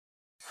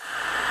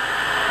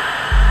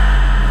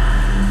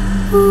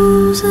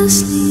Who's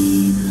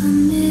asleep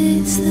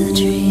amidst the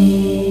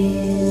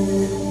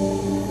trees?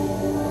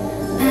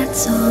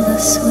 That's all the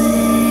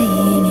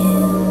swaying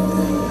in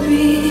the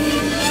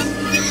breeze.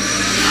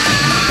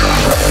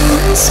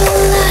 One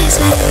soul lies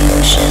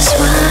anxious,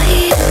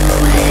 wide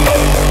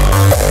awake,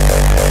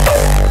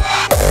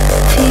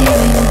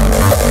 fearing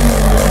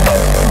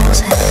what's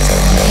happening.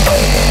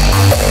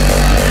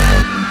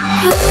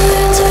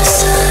 Words are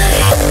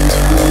silent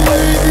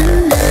for the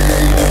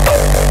night.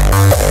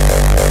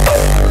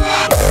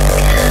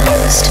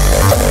 Cows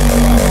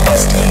turned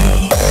as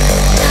day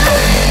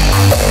died.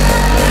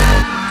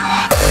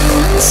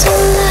 One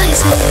soul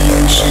lies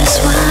anxious,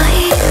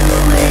 wide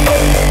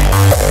awake,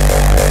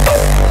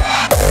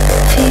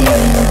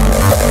 fearing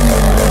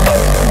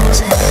what's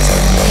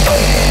happening.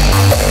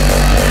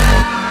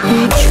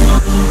 You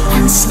trim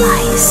and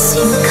slice,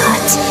 you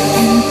cut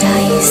and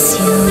dice,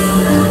 you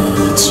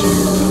lead to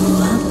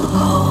a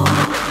pole.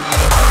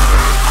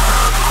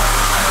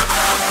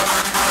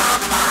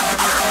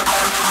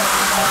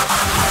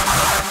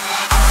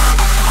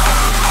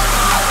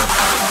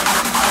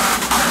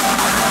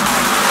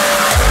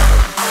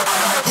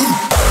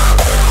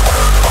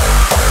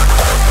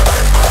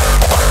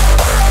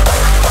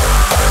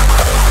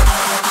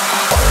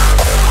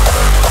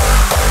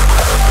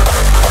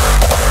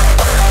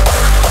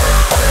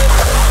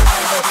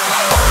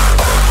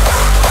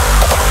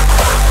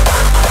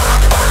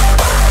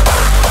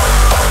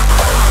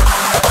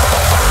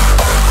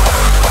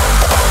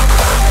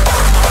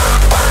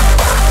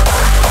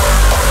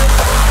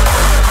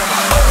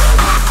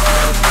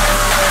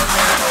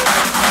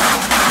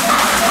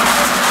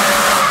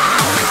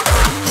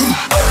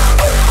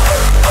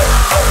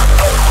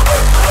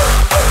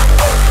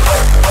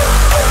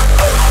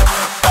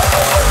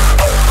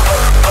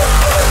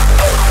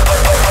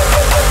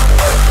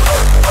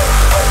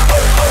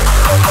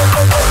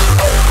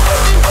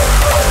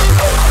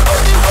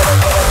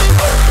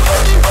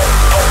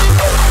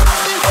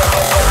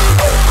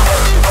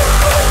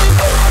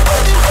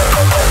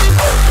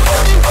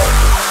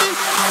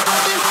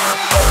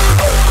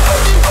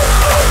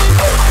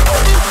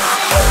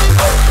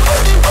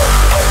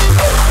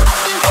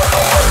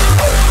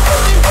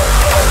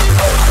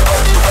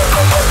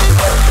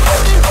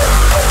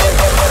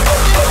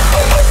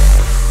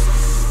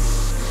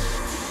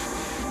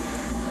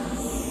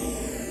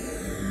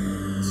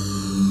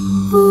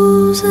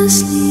 Who's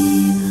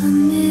asleep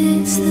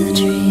amidst the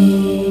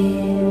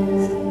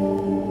trees?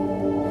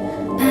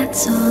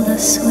 That's all the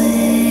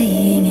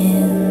swaying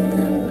in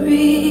the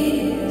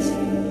breeze.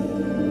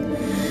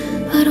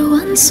 But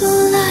one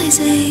soul lies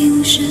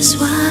anxious,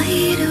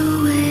 wide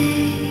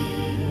awake,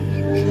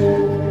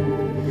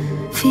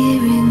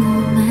 fearing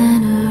all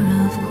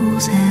manner of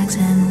ghouls, hags,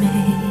 and wraiths.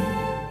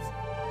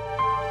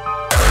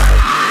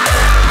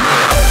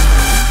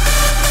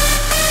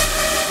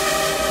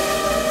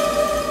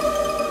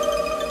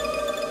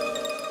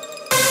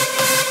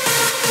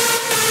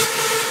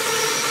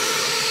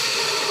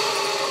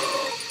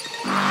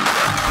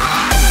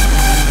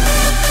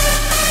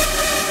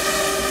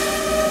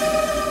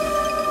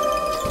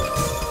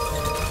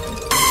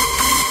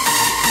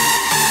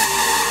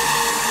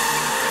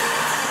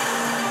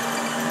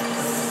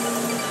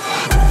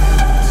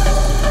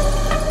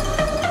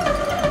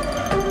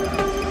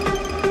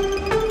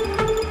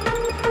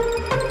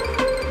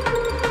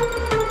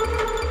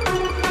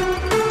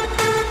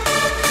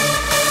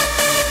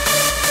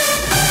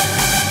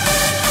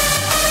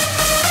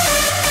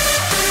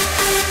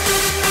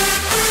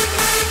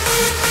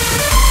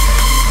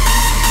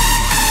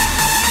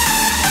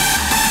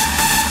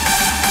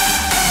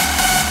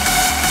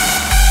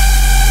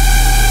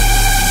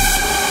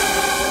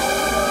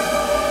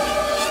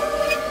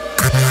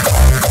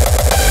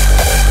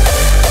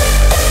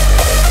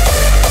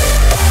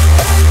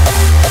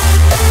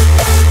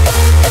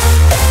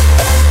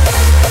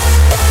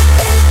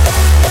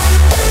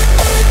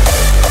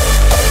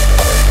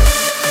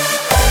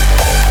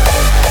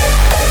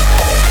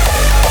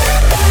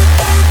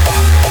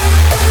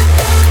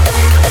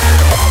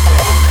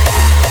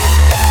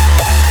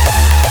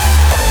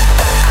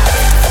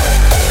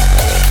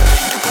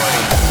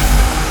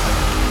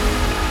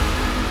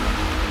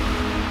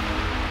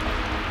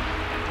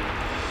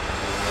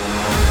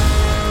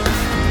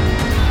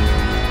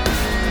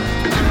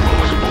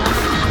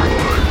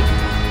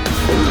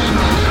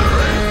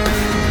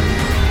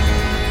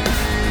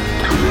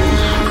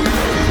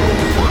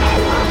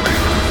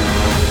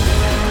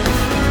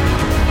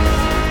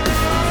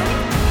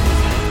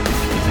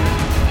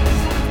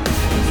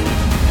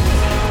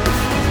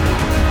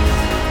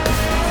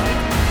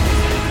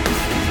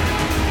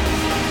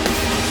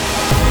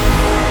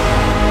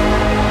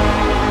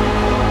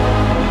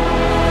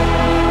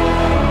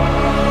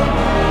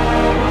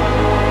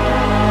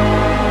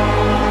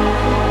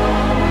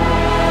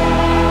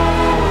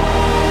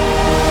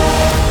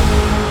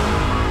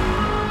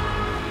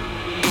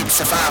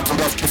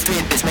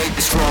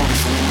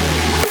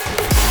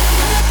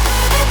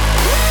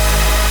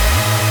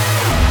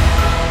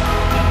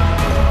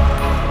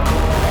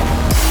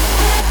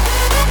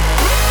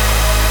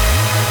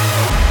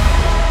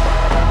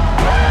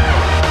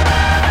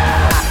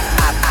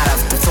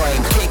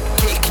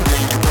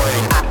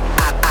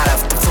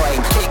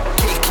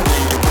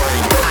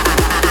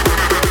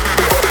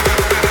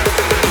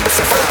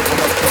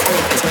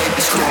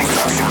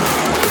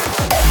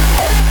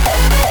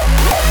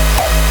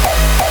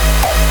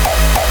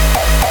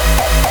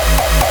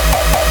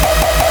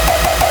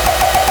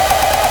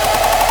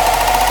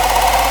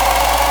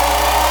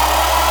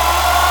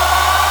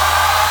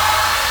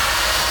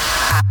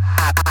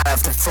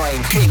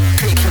 Flying kick in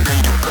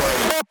the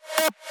brain.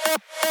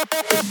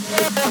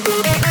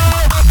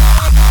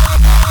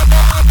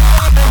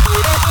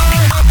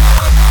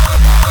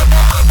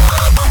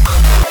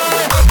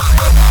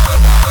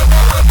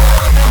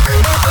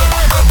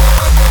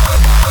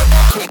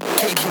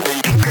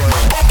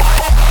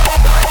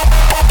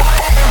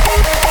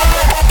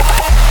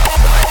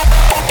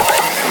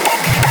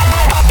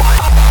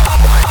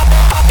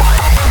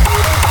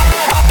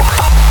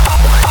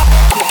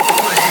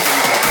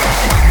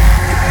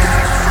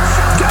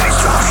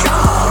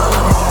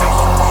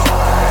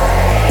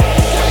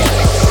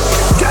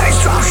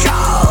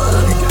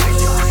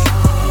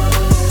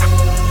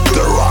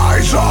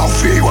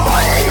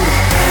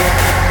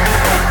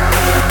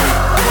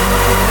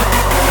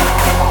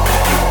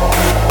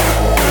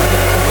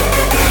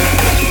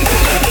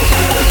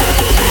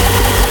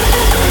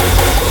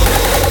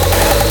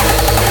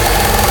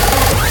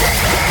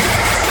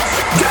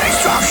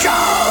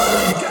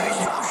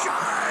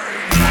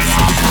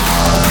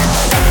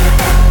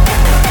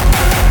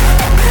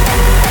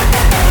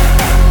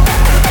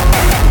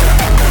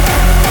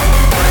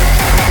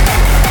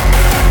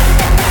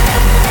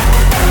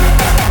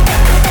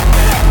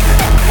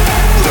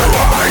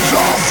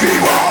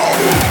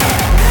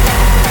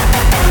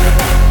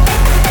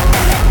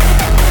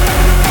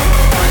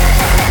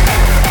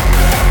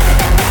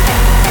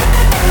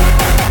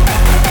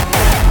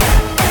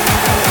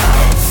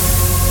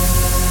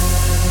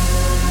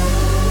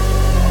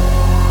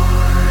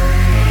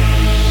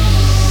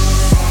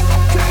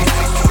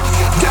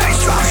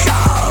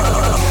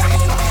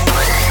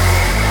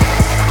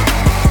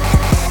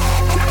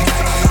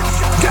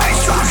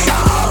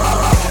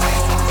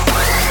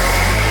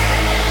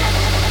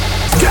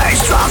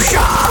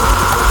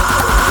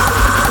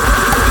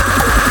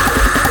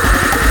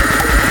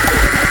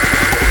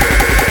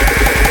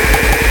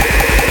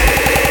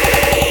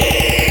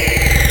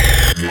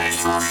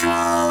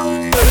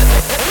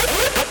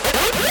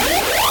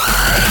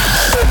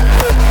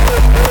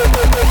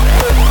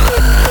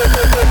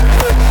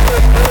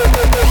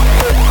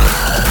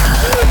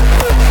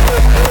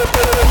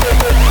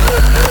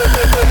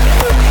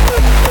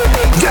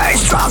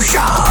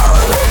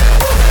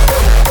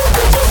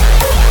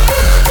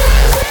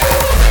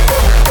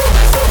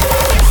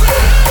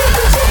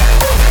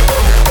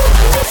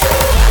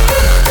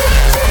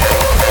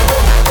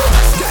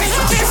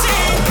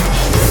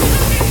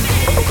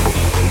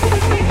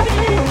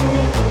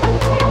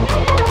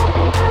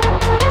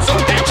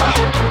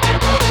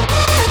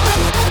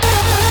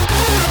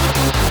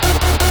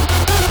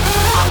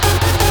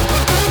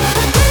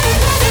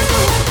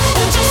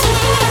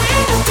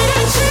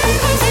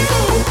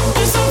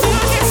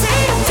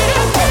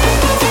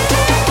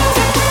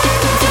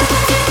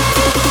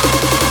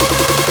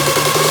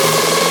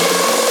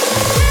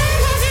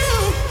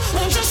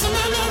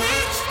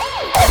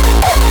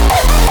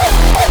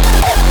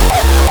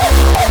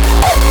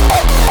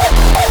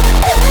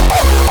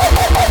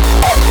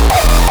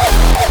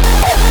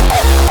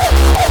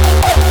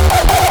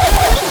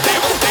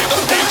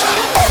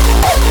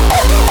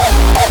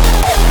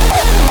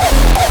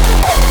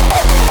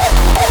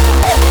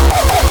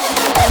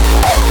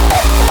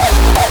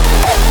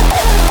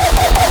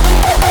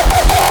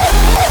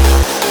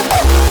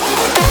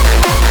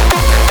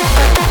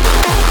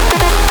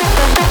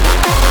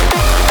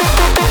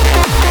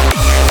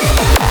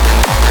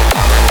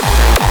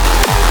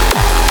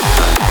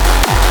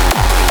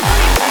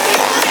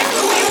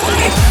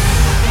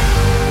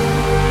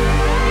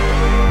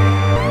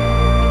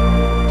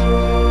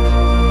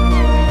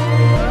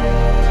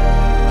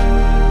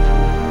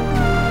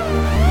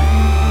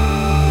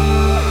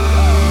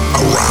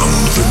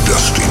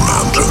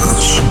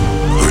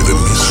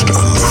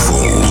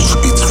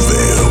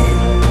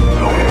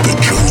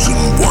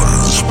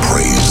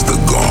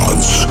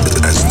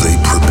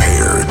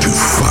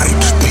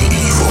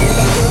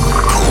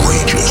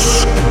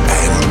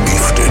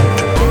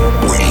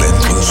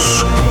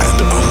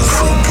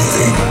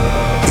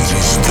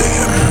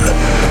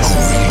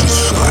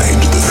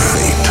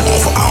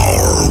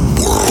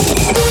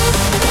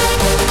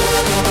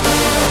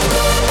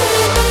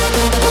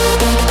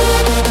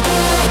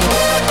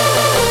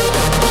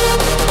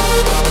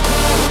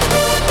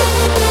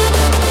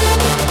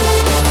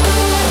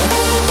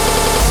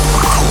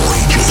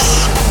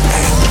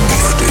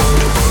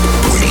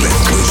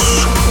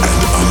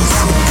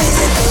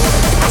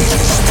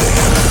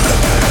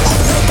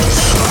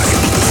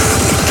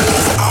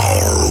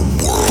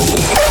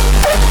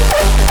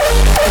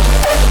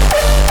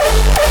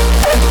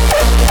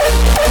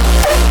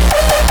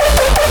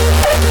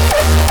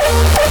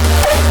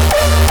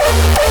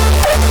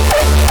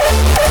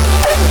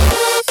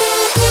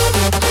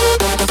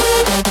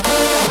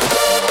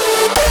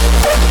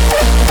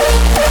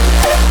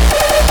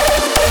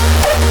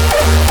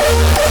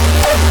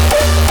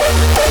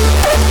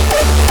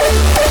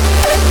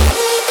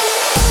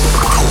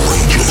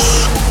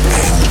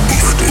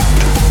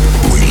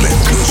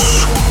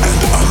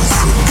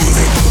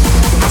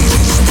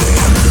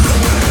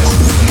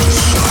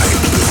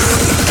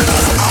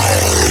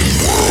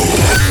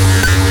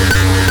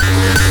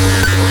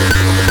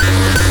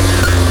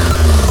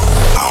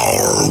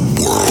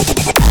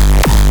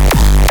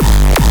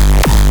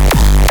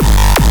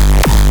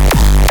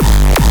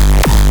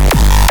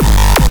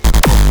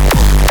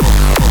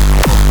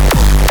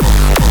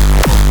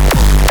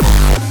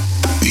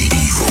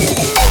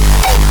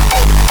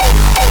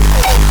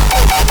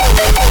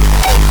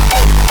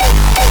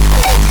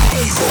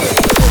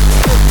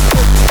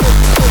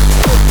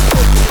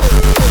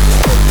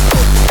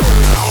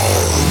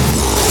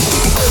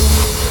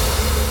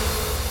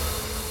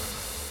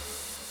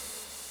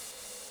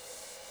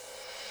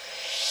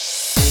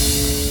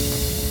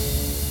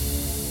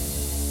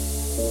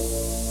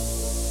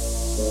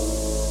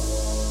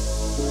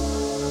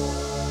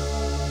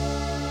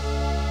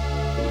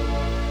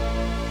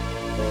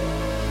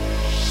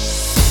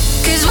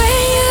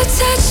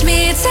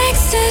 me, it's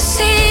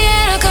ecstasy,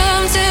 and I'll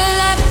come to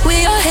life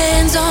with your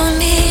hands on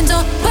me.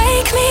 Don't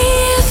wake me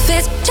if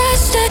it's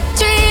just a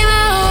dream.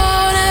 I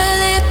wanna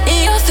live in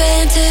your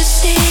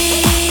fantasy,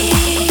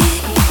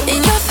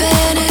 in your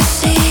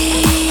fantasy,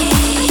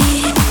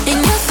 in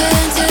your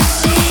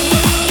fantasy,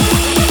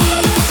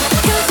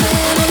 your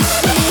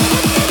fantasy.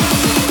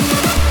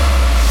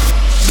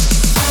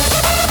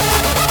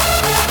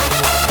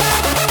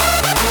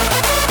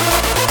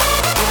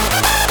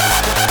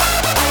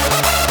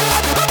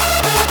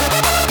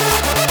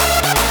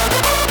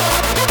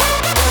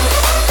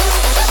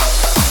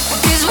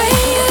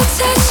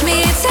 Touch me,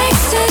 it's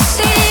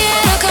ecstasy,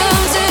 and I'll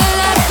come to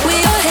life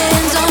with your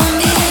hands on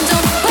me.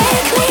 Don't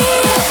wake me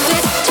if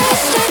it's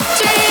just a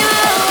dream.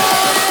 I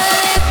wanna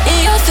live in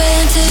your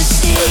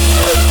fantasy.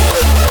 In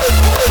your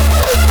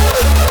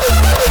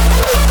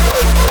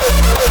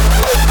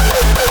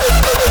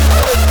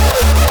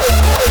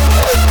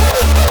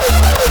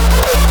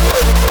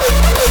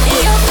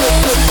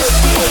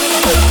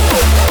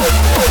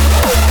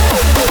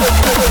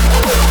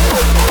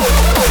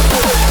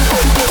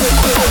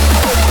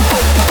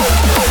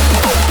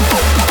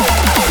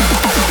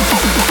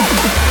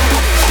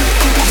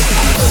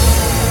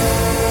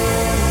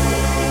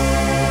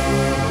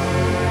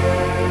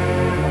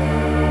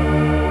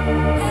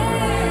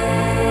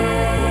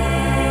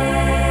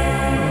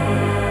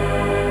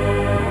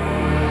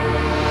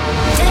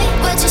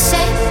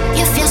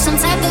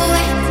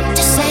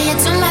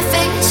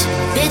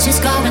bitches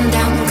going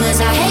down, cause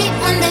I hate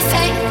when they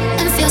fade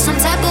and feel some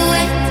type of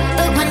way.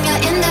 But when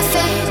you're in the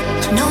fade,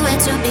 nowhere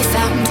to be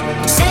found.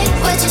 Say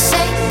what you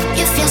say,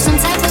 you feel some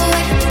type of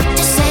way.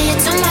 Just say it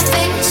to my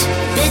face.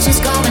 Bitches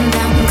going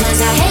down,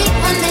 cause I hate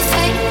when they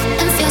fade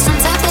and feel some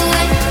type of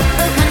way.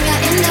 But when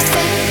you're in the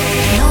fade,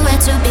 nowhere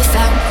to be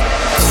found.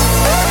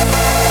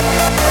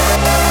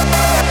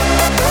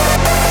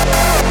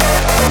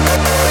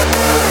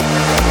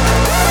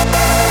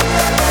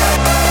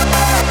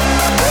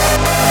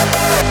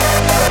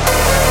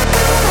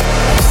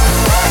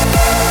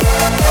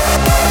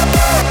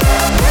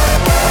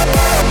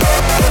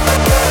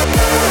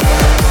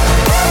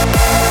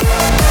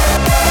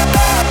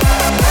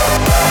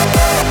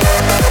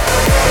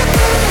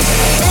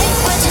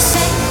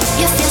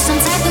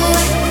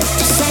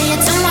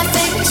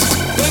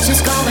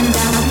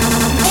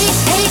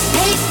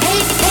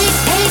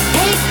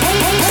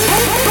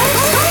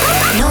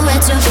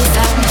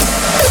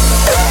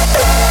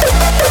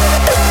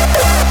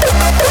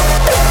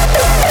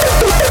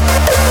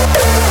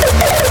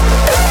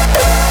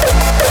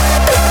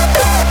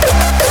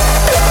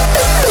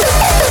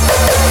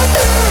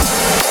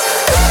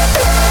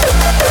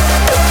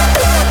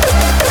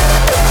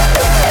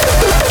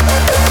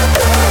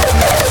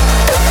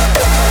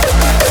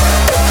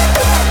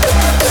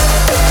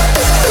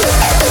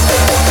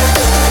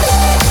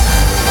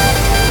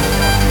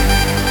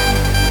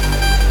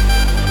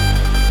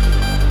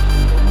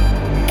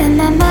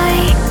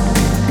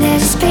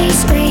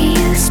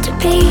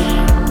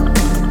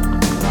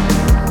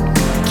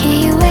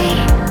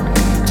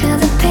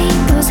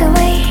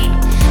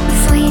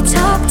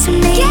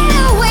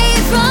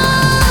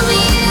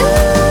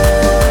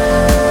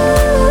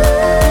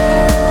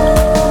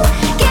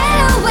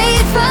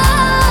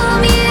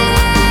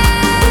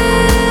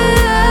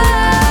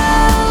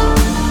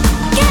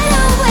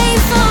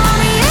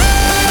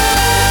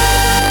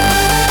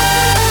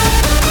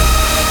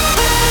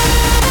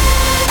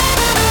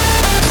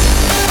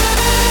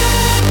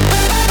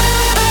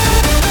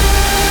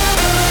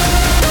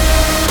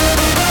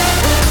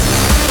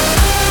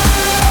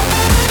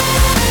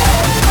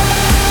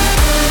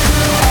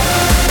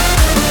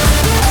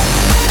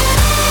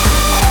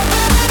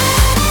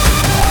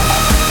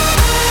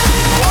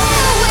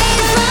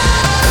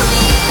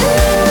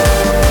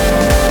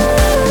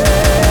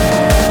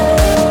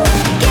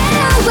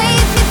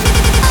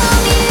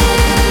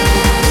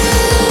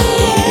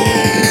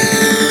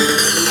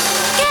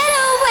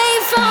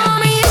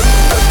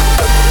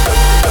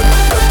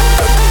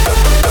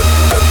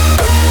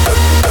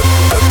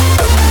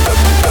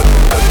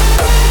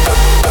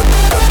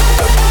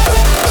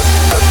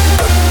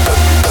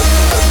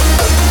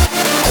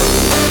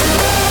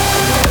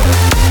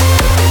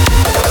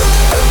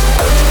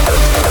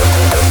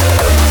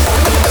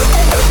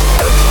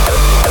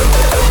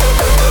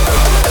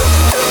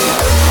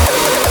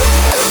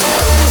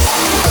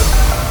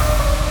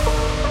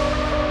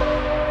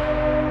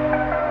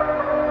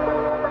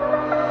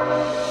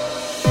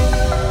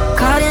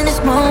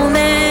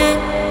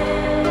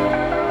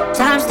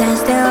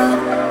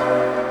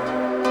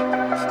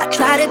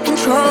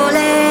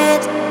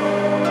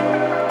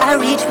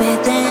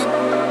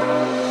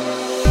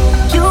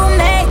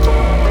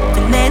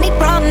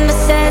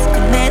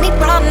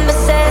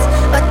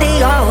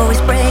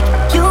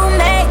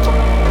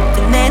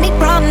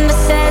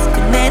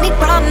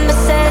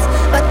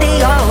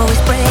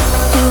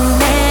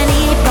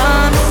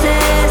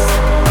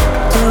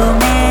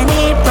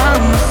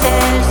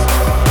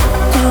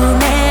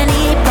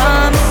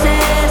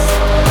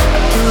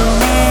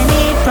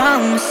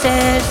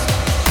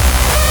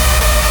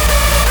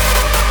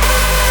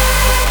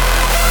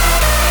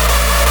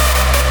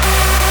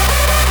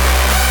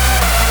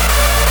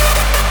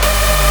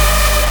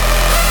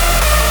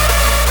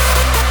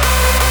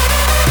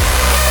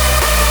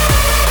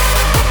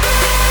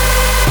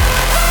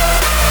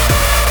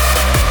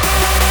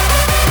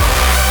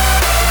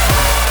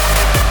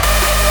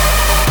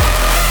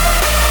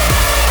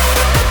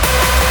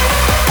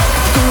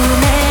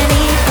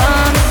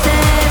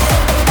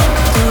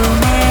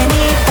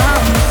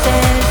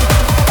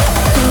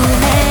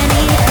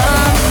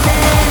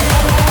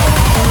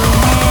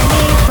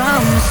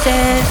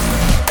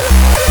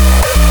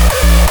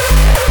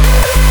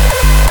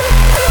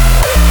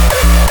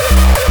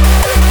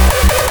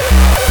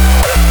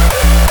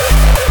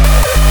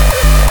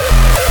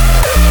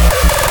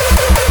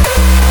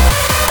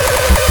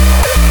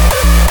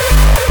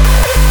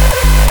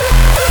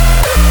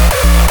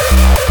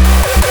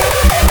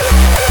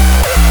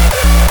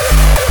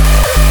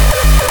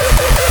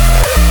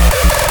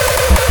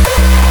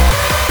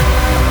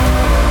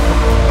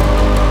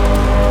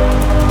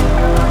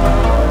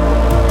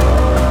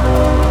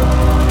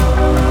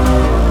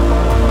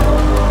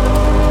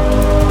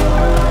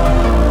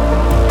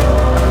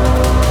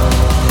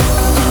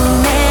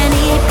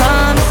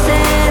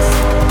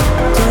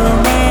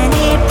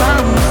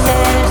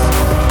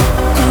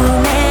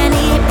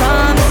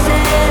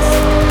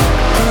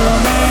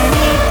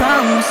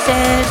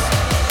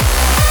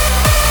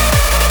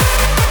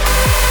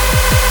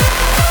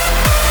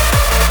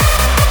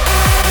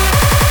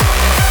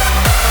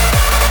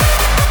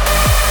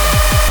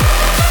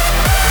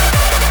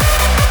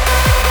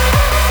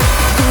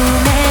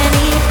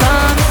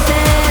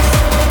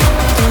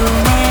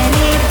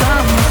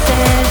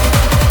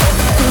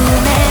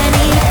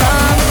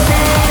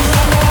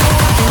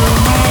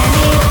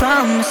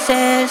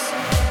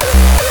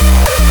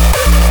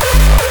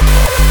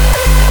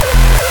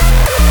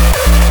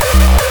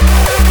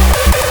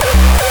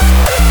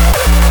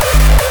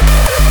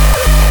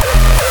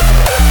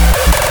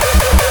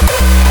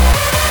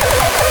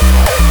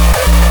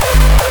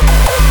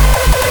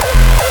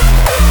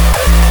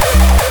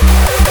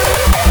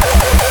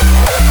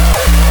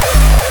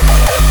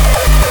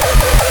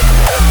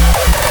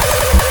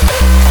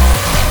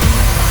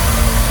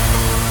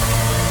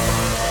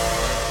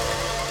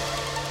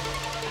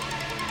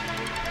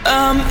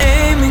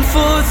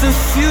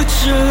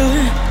 sure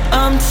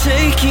I'm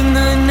taking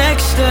the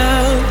next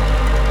step.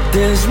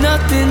 There's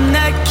nothing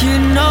that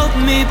can hold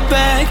me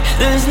back.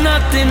 There's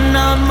nothing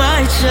on my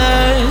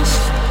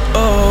chest.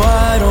 Oh,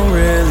 I don't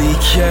really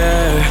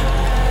care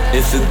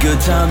if the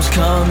good times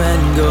come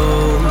and go,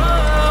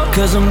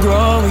 'cause I'm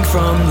growing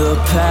from the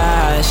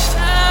past,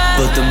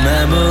 but the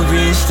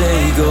memories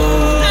they go.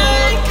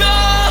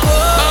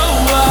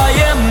 Oh, I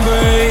am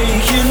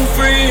breaking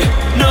free.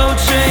 No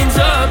chains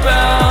are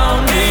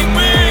bounding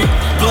me,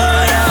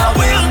 but I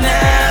will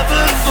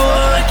never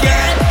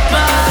forget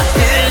my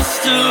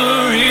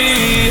history.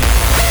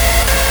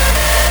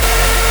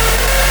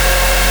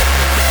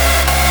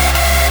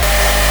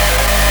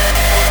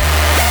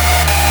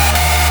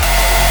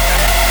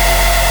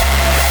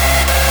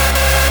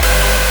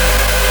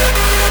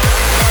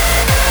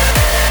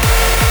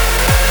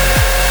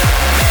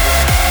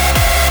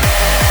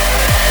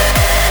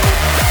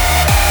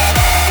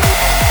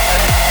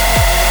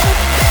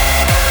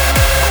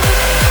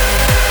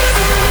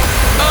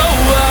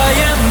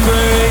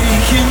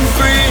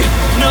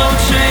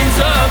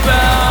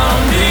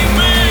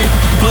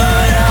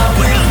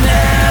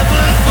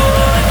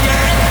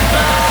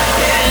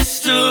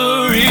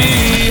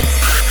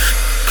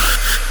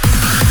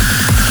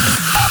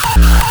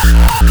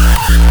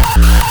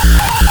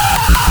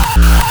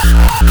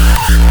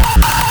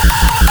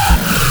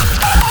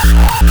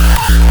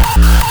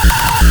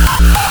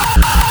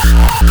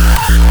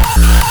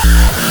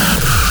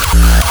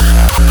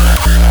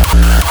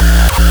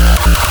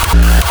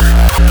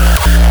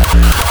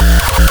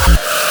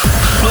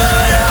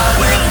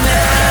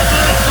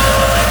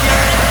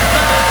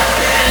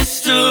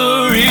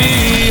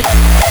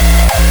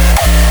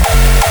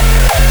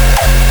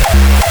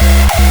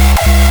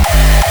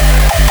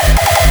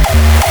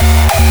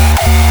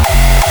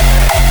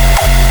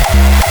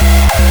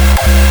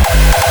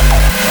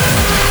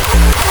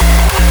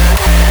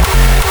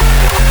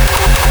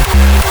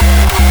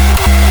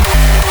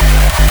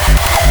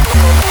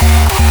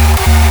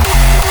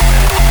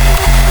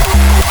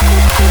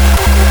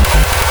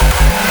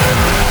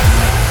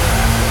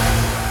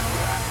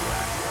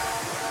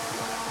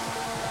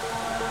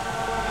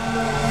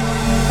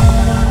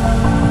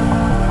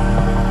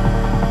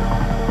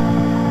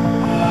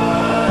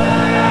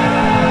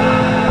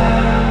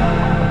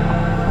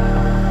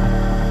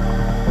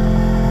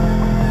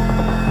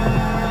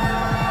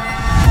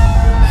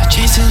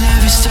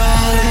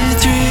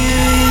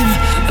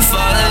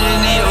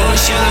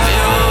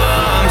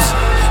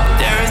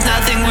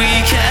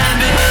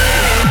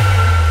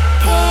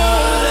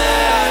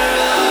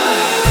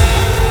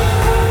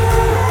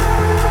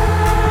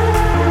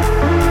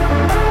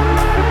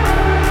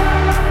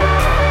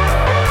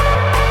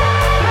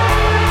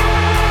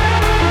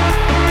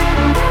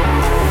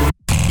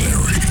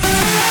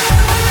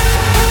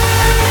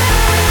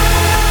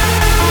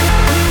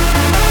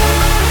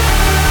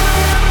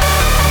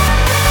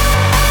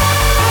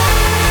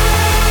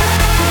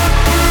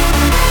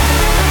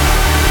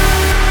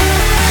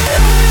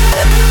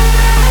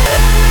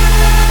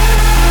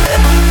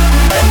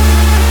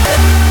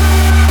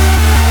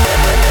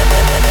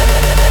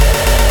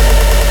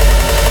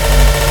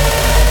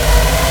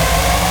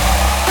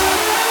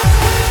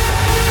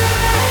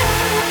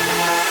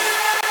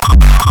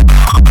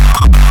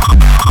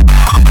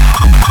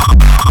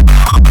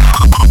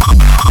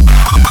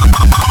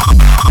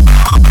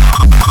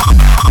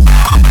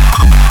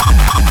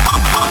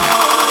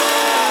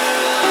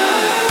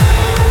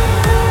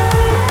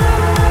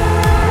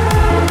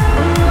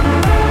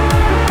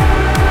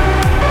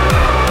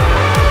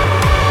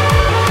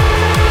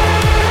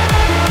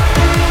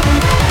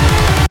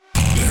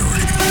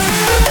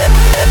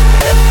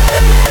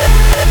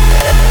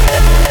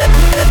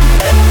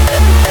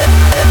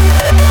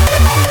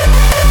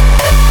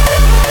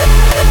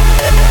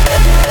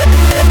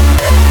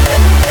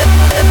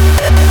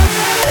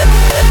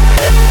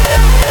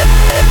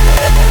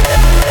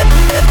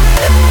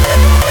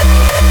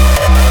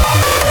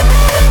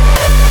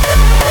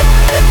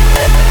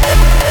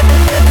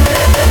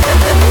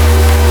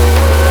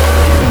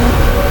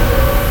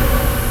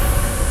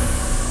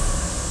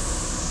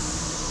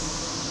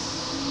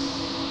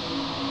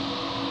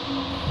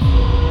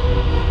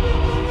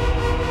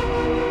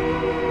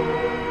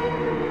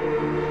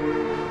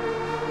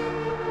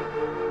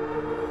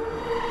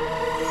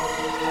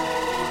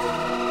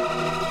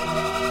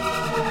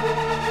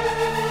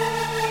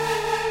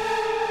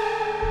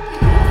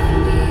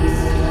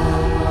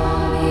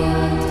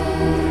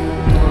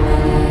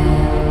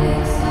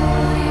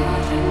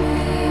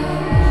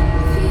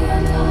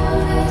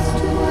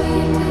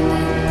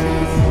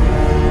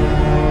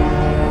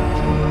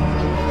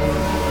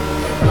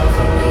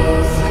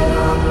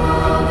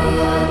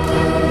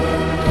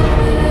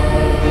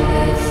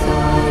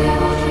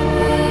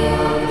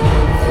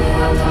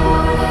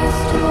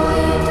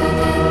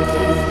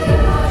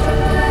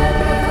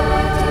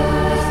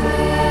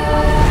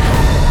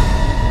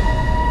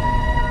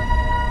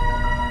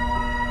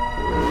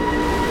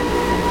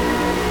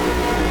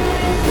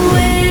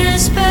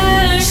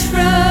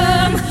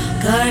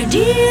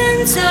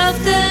 Guardians of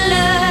the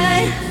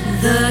light,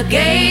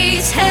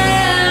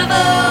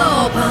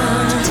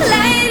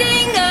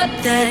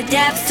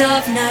 depths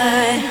of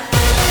night.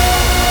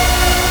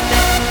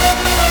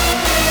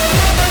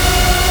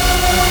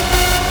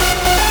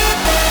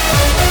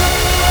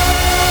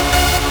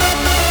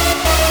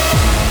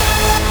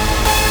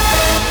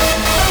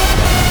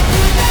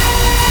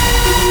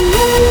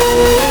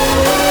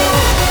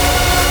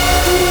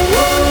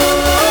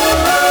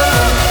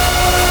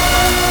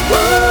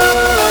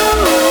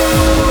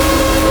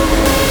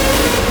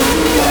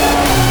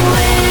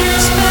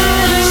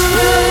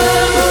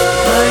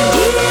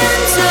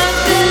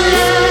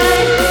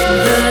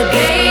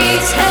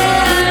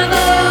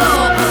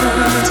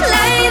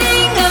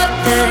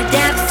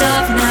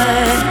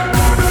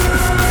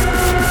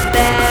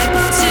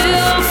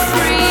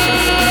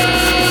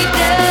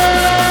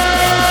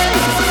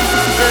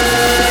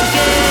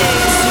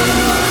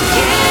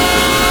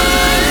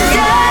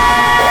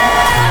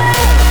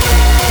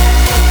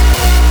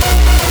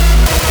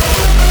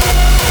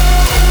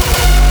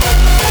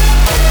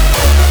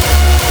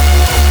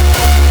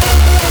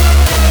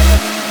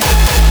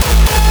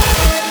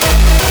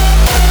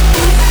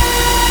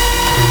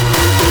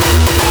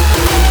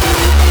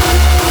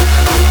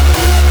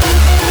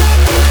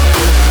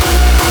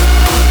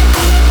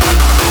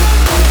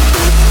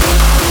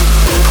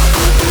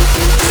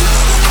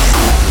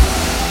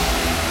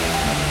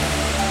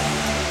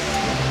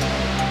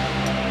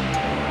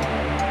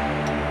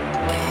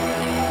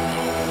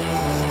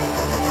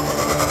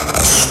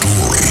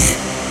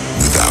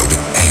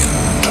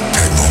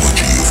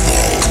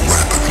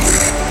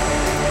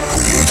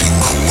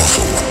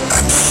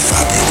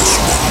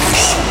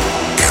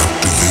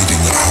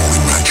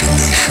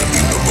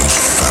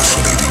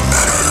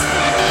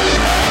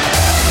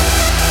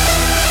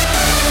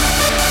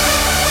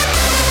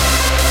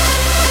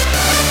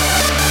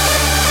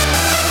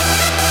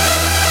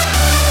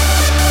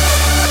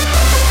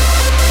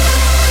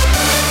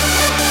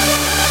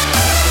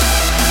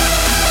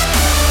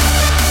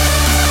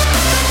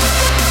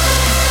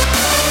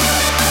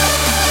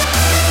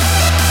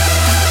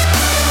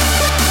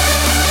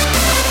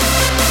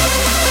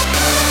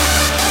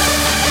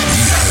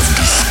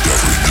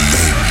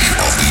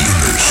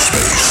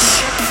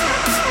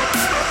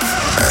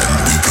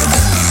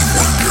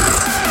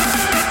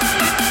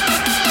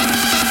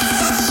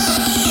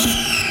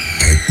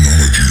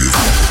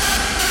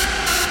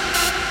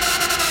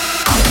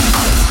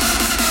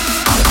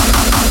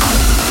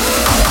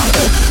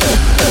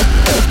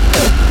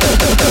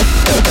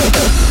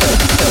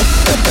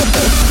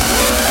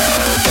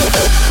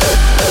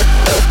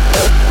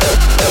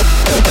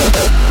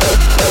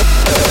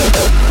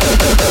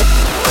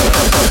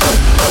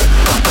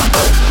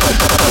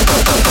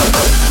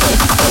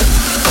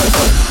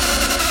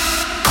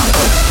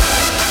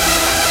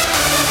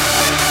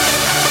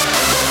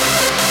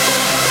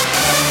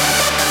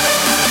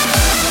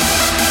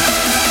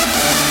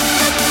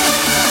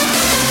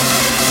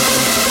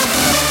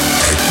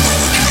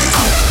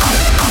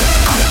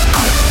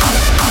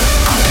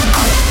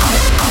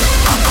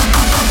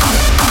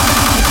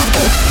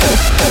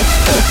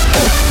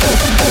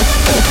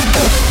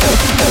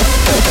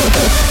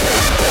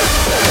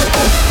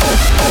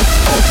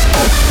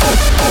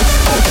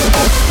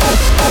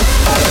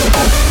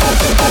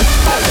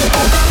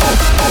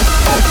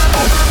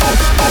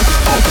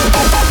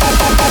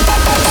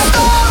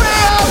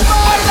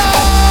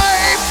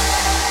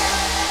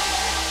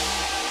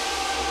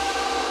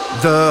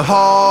 The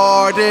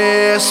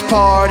hardest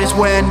part is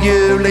when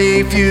you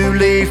leave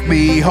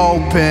me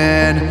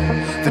hoping.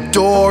 The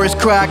door is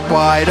cracked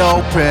wide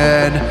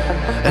open,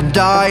 and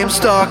I am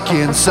stuck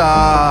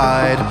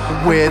inside.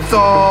 With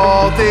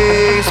all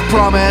these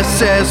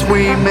promises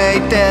we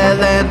made,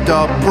 they'll end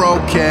up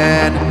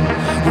broken.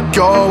 We're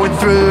going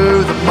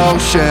through the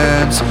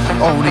motions,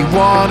 only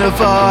one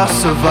of us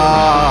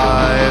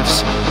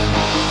survives.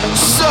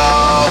 So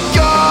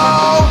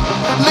go,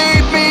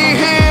 leave me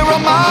here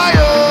on my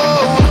own.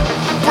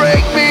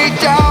 Break me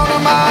down to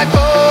my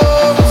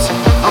bones.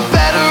 I'm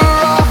better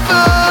off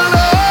alone.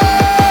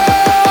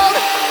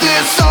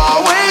 This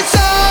always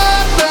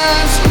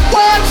happens.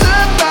 What's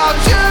about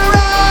your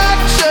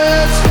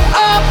actions?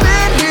 I've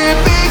been here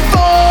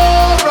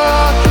before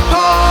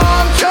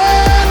 100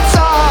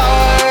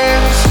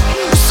 times.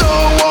 So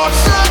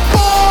what's the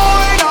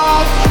point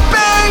of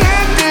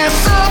being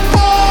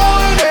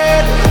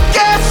disappointed?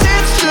 Guess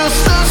it's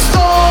just a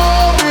story.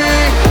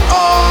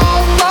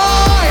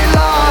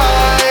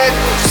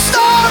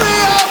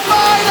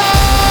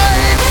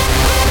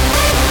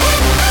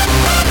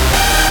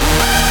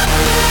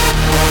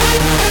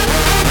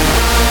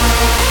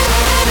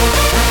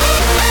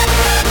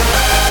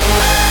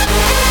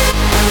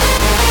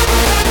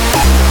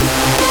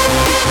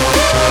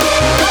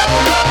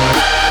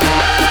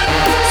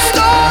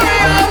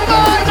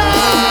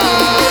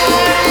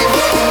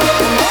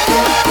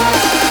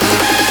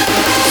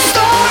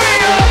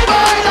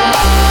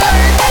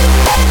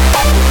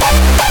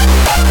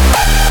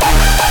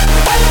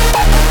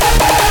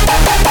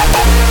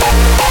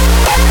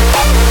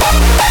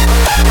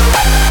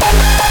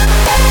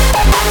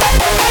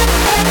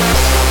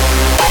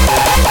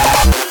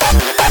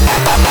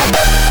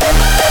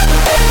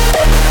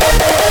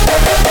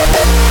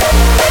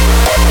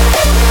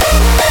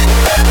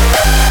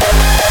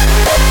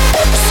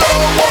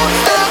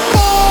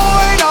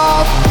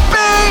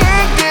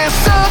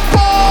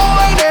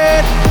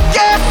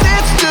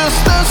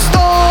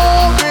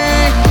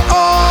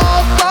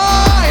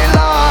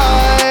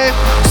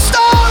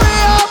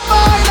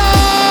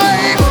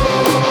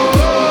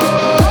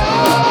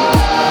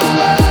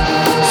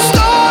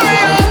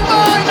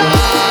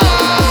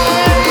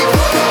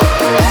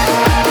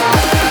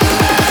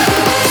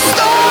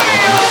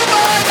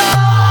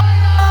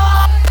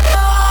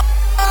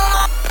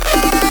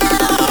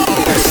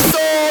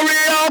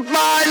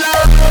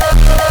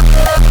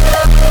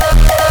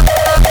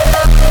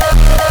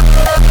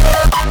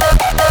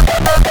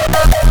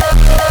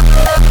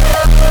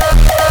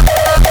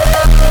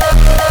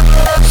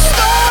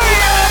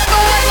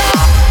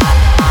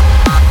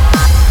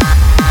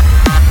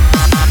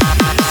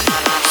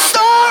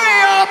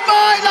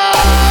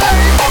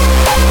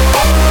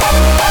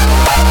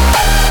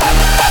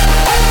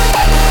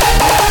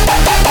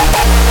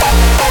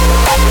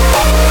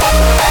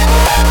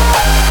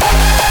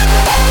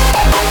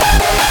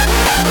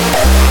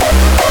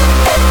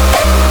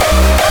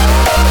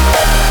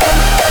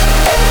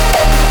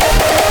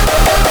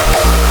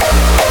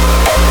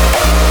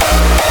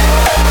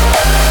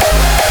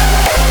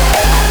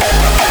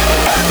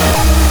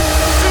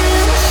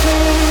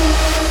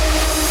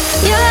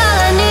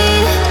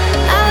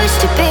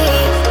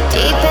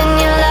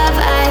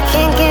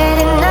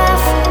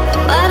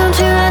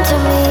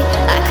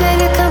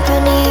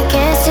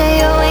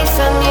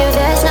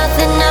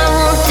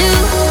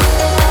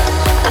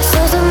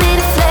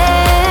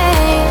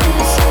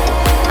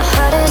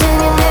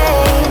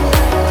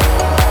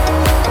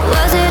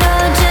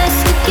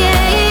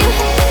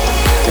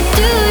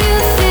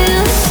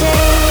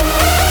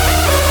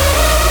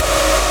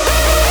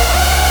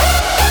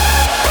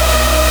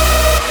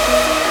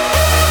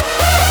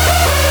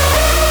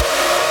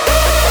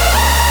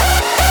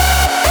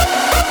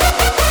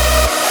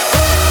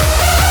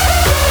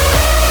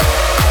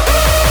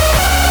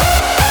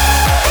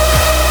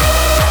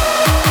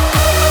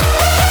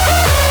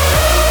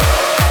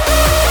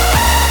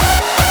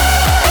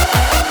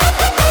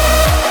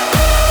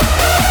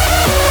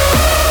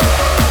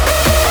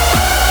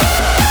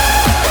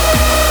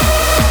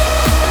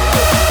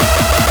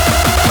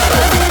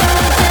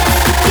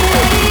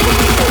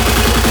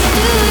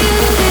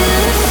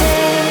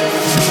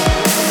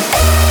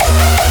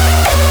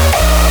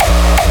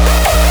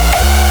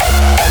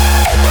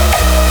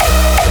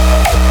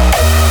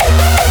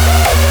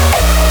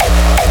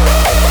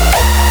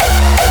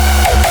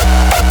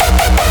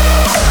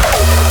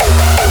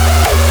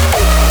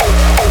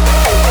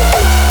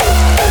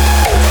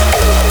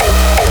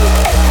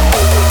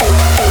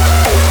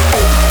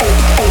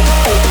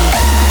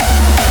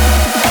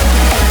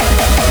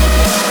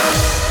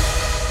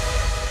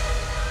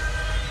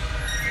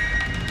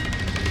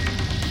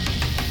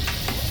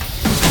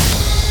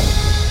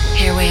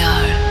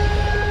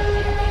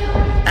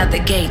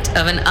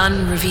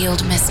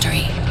 unrevealed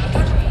mystery.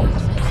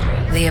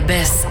 The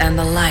abyss and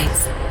the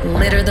lights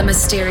litter the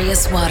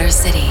mysterious water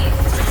city.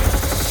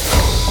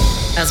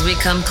 As we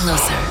come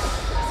closer,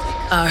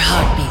 our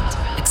heartbeat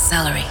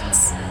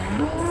accelerates.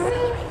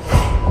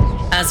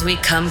 As we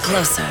come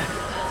closer,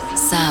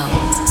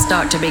 sounds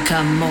start to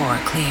become more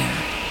clear.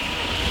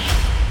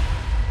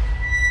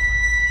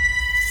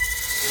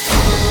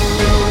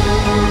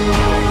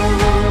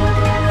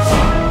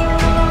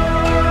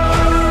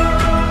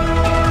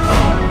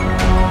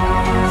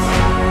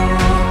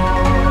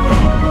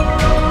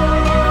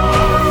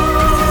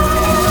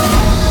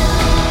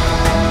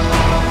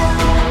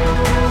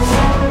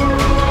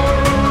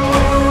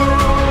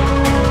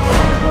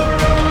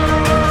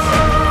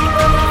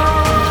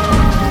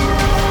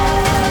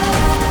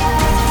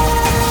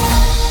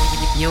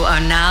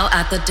 Now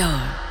at the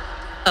door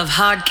of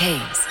Hard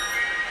Caves,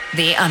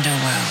 the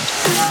underworld.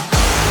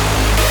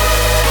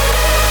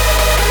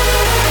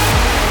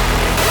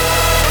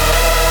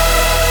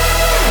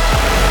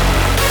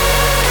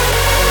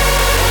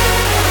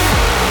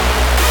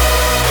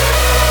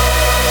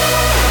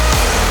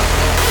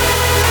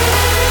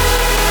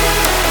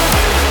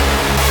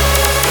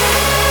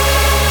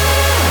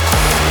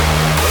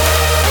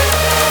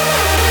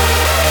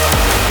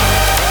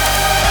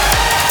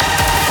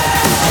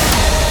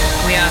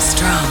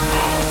 Strong.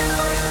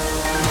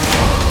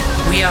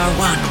 We are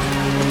one.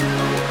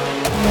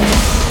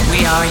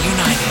 We are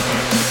united.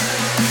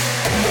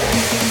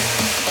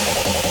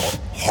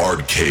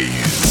 Hard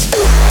Caves.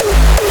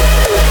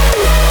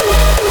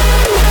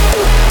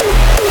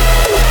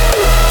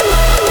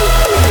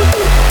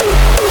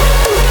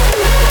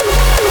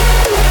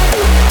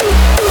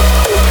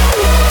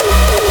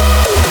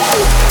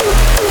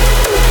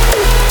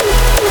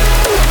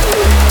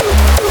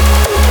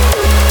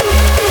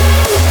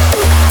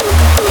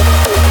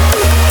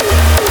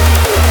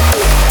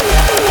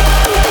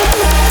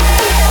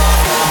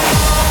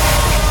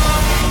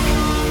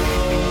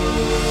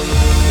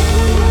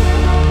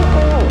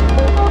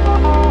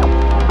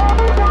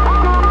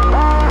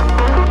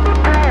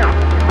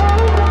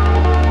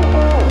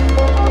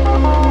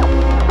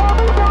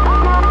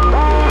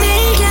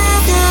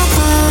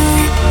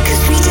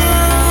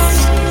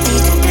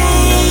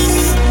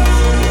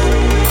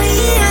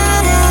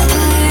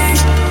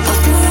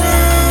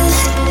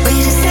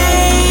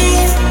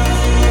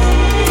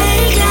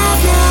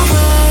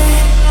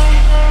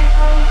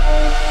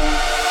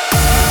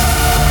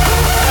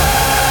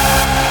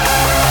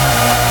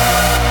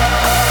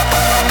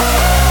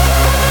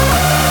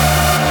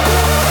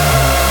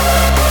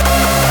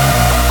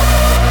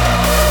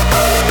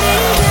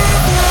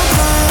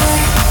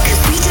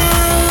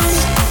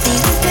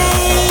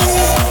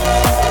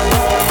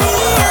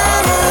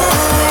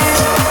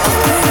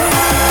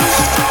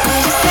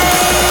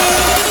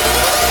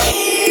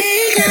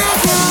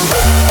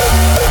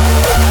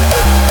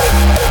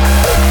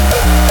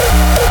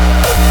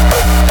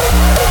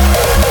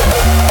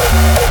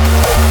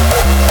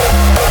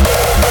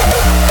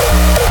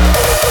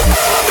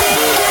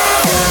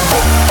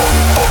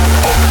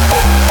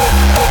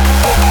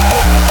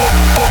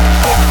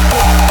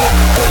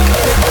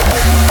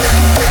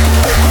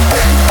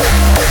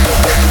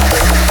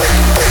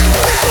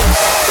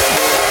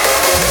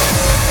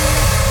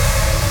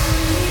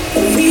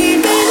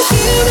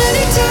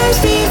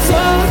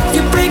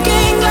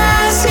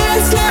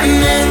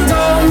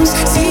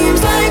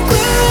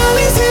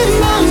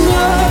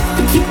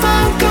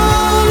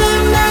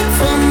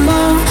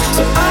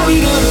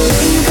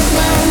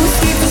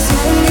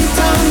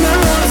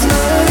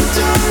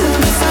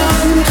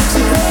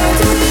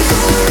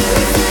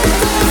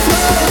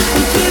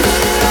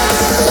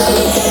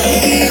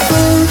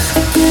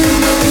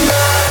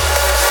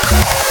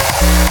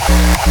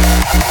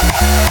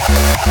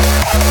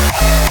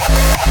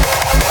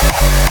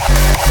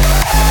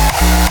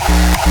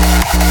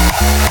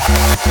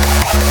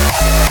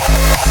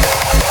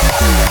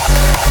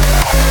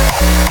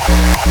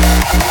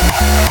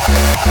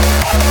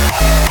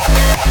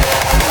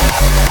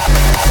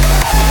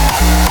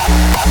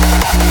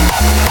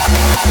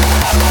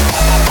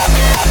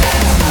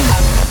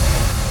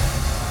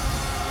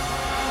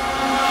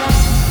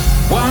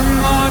 One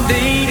more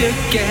day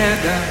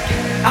together,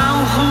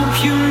 I'll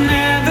hope you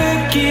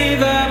never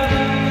give up.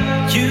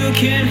 You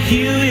can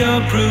heal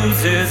your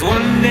bruises,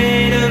 one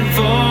day the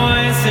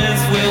voices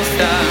will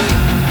stop.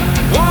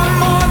 One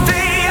more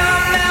day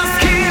I'm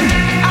asking,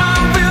 I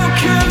will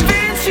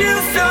convince you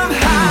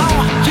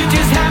somehow. You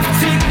just have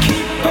to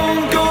keep on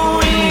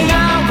going,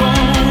 I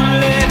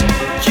won't let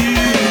you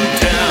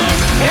down.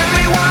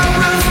 Everyone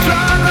will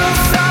struggle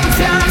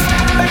sometimes,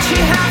 but you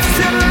have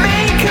to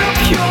make up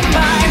your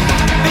mind.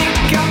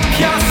 Pick up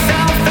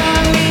yourself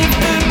and leave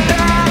the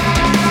dark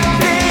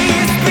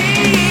days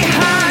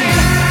behind.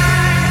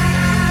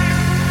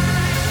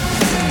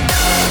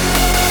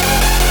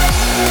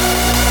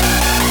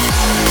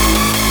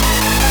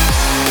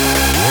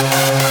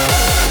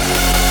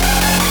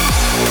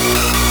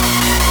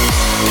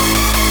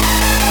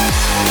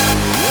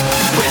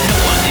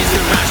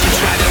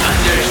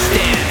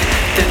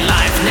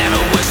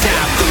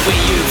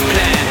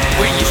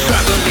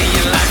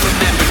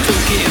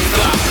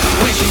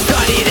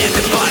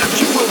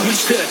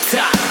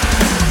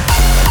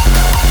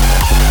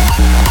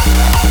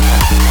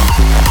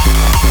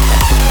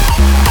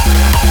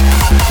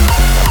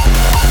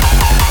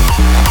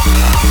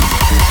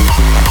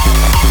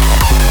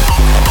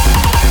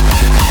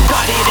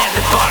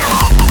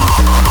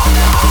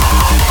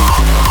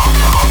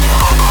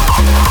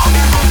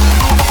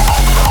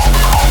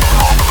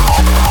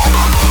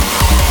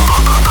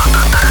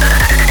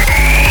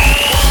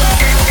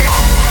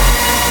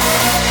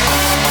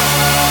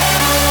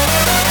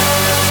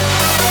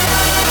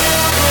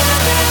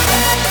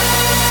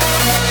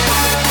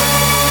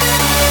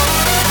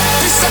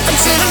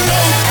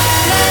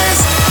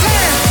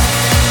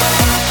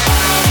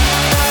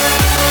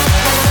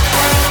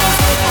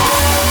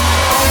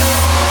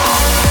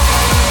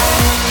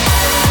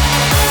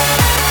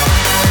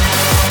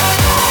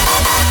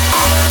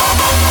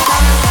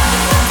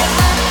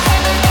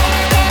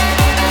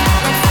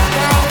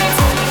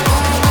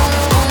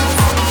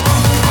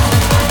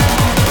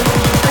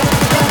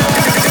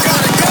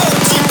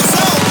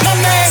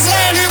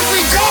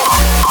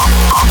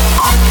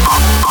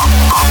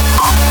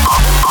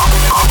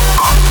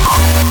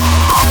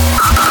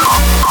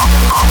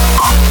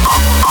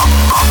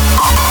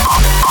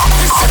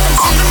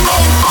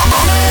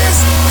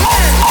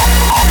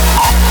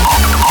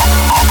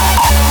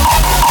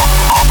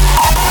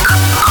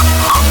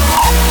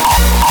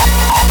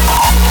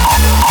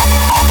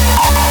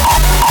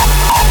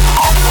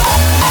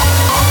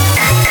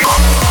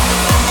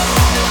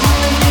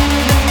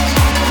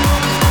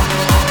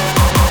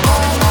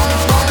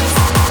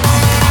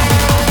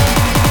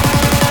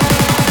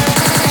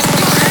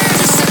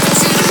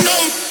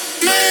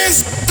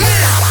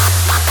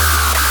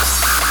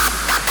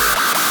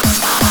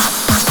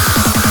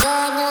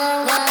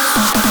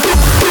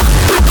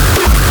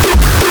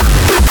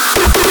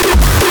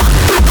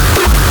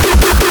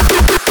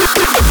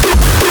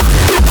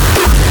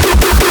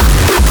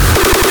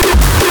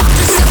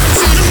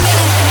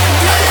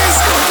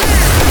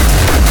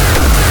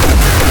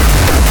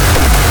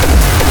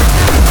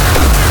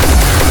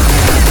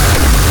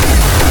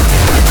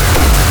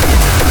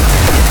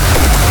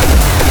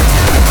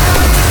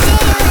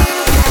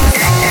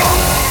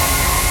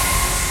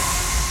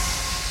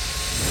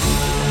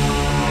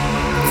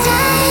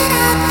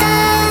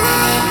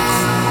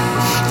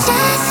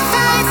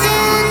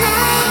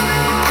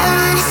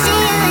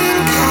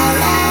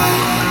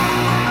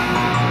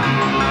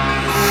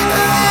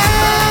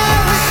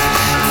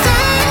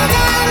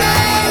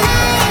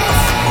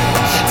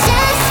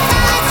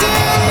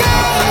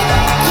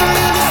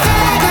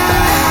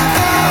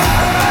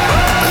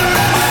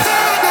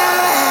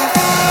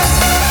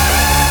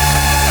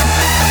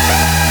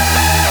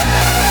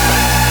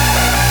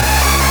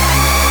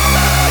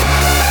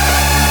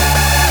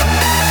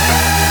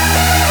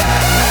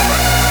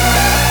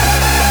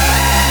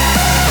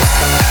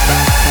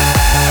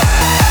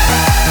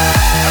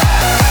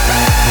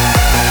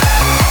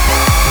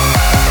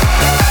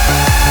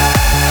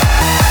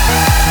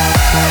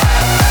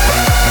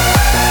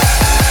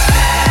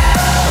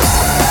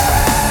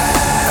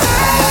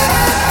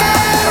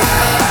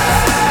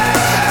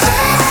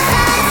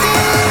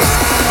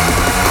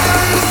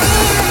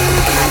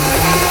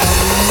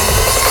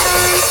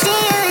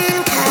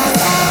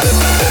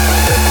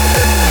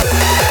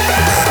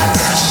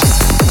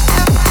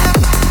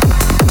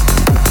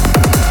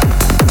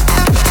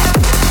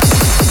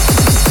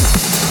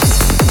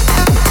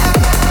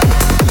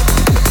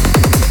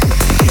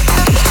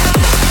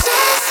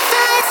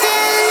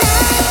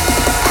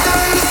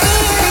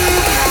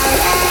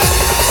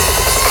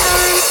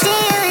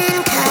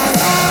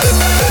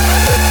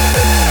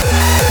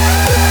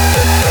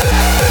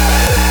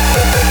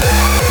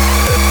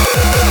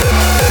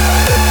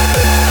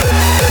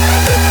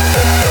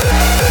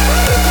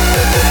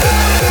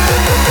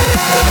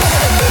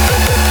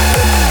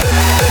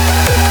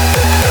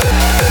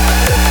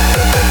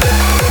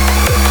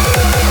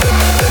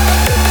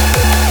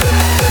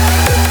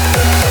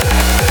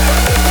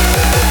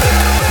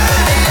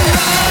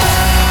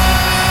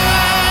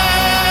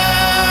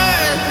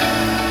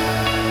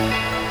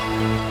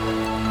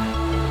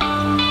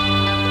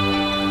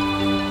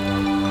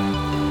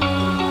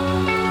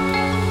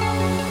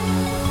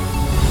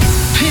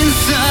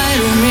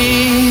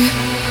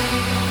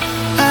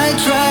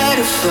 try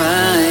to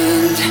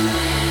find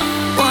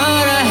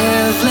what I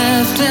have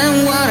left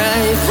and what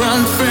I've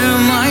run through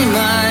my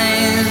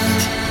mind.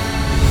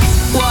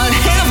 What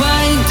have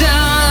I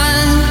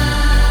done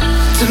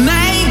to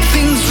make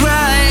things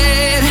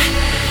right?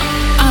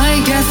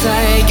 I guess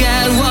I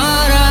get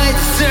what I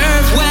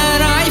deserve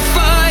when I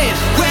fight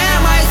where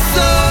my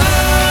soul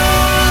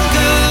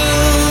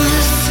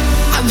goes.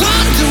 I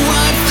wonder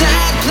what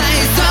that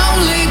place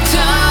only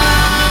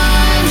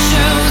time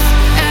shows.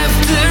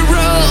 After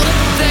all,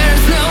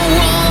 there's no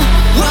wall.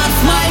 What's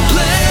my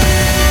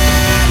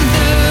plan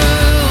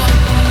now?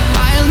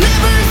 I'll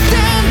never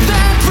stand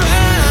that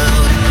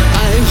proud.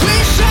 I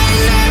wish I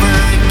never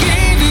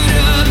gave it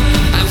up.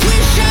 I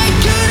wish I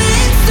could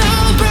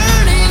install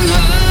burning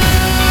heart.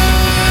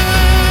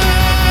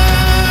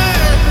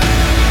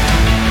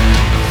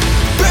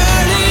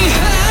 Burning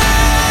heart.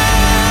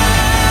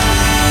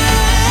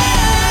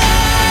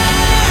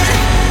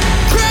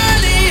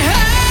 Burning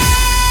heart.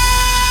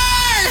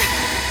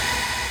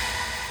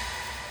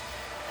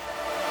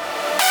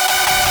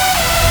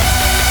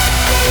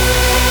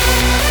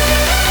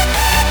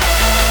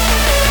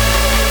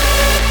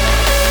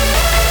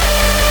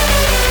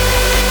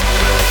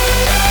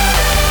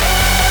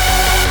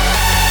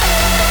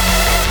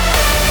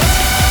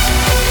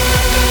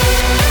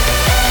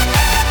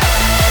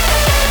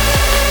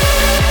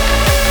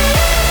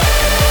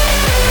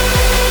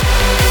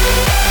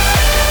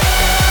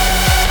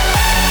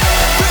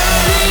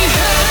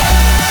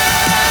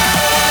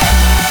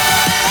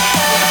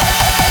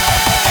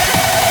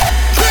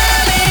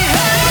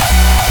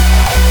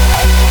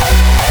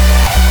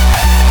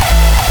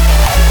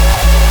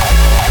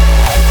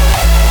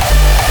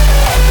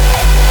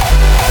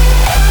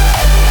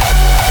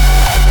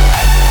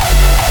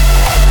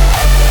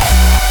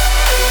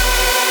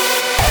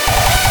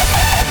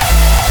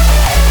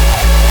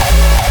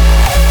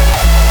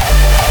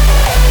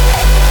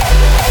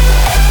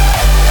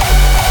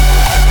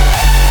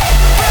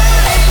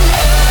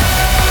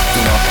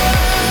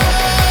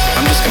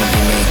 I'm just gonna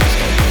be me,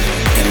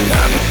 and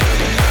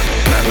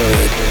not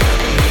really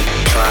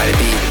try to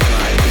be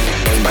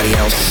anybody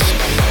else.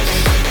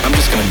 I'm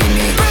just gonna be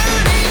me.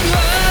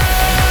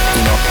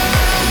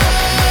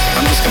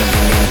 I'm just gonna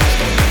be me,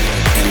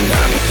 and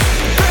not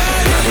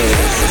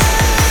really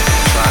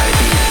try to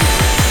be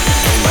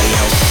anybody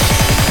else.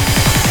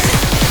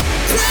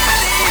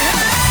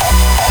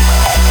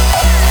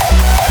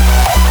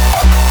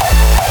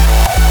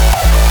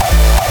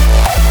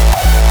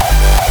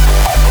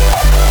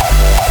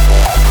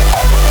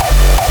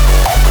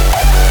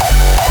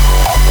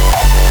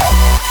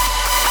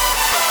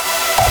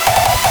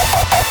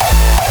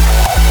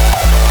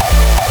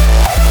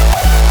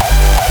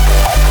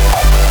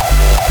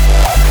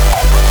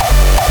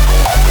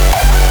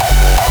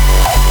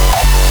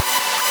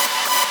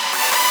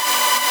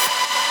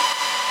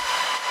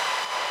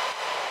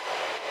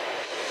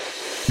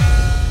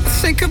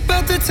 Think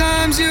about the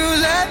times you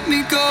let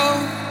me go,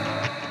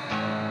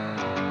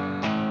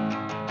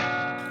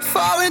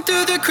 falling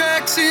through the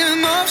cracks,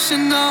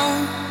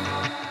 emotional.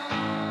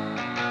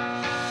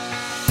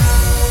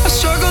 I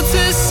struggle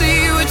to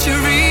see what your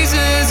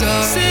reasons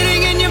are.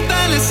 Sitting in your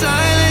bed in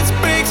silence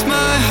breaks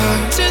my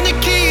heart. Turn the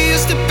key,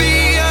 used to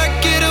be our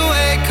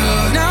getaway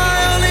car. Now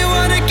I only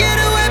wanna get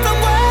away from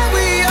where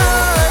we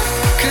are,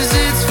 'cause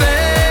it's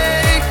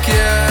fake,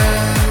 yeah.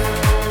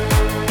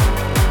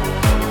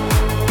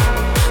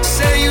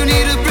 Say you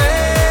need a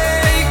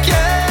break,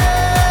 yeah.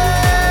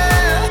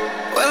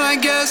 Well, I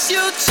guess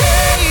you'll change.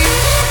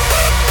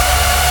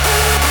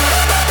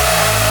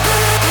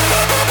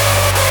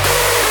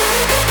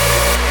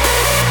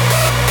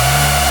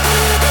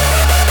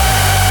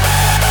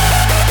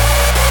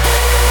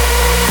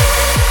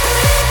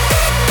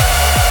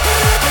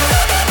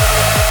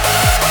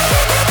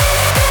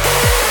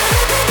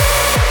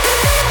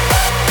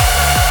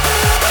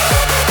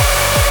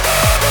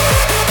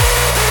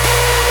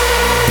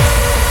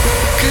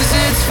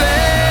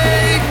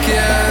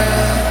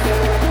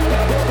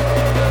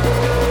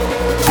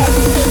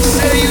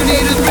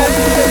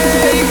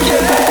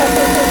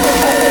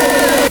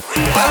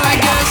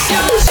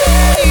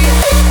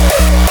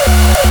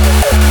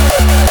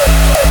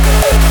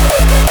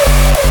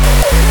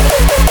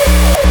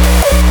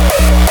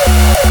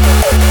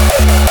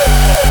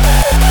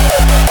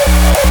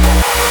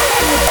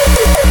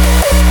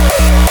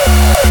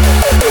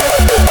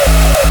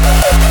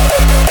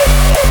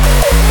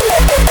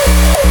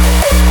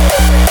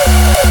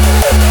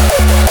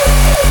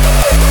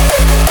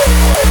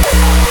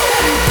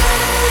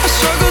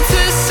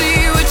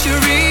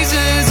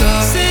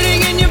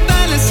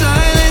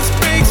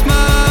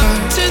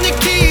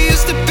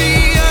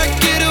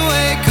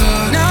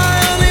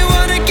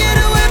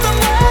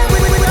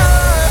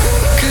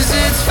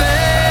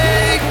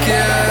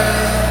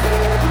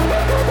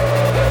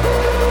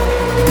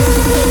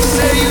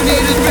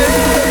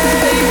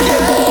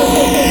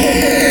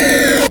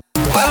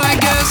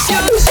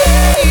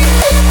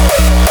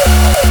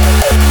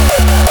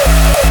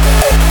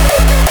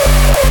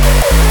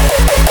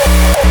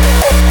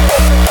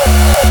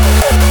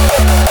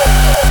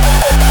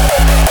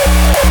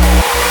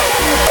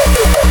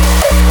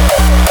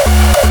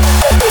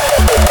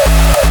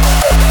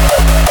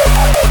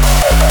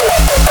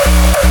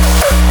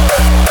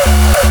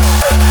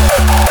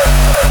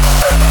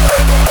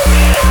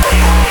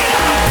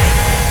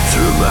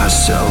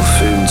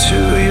 myself into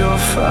your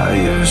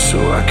fire so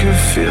I could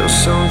feel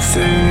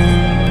something.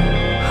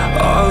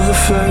 All the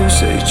flames,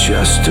 they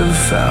just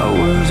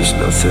devour. There's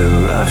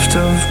nothing left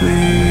of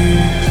me.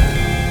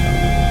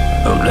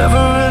 I'm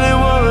never really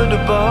one to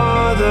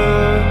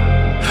bother.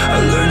 I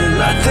learned to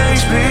let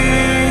things be.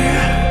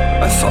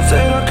 I thought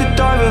that I could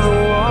dive in the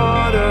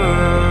water,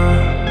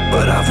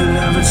 but I've been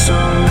having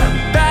some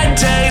bad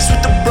days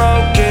with a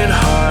broken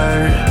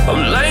heart.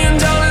 I'm laying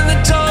down in the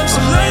dumps,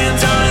 I'm laying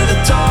down in the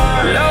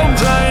dark. No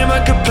blame, I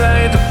could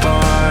play the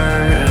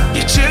part.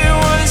 You didn't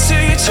want to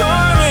see you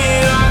tore me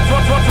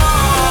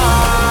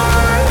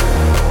apart.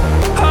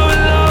 I'm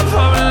in love,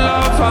 I'm in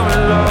love, I'm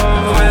in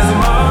love with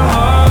my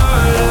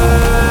heartache.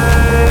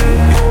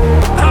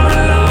 I'm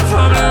in love,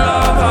 I'm in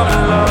love, I'm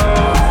in love.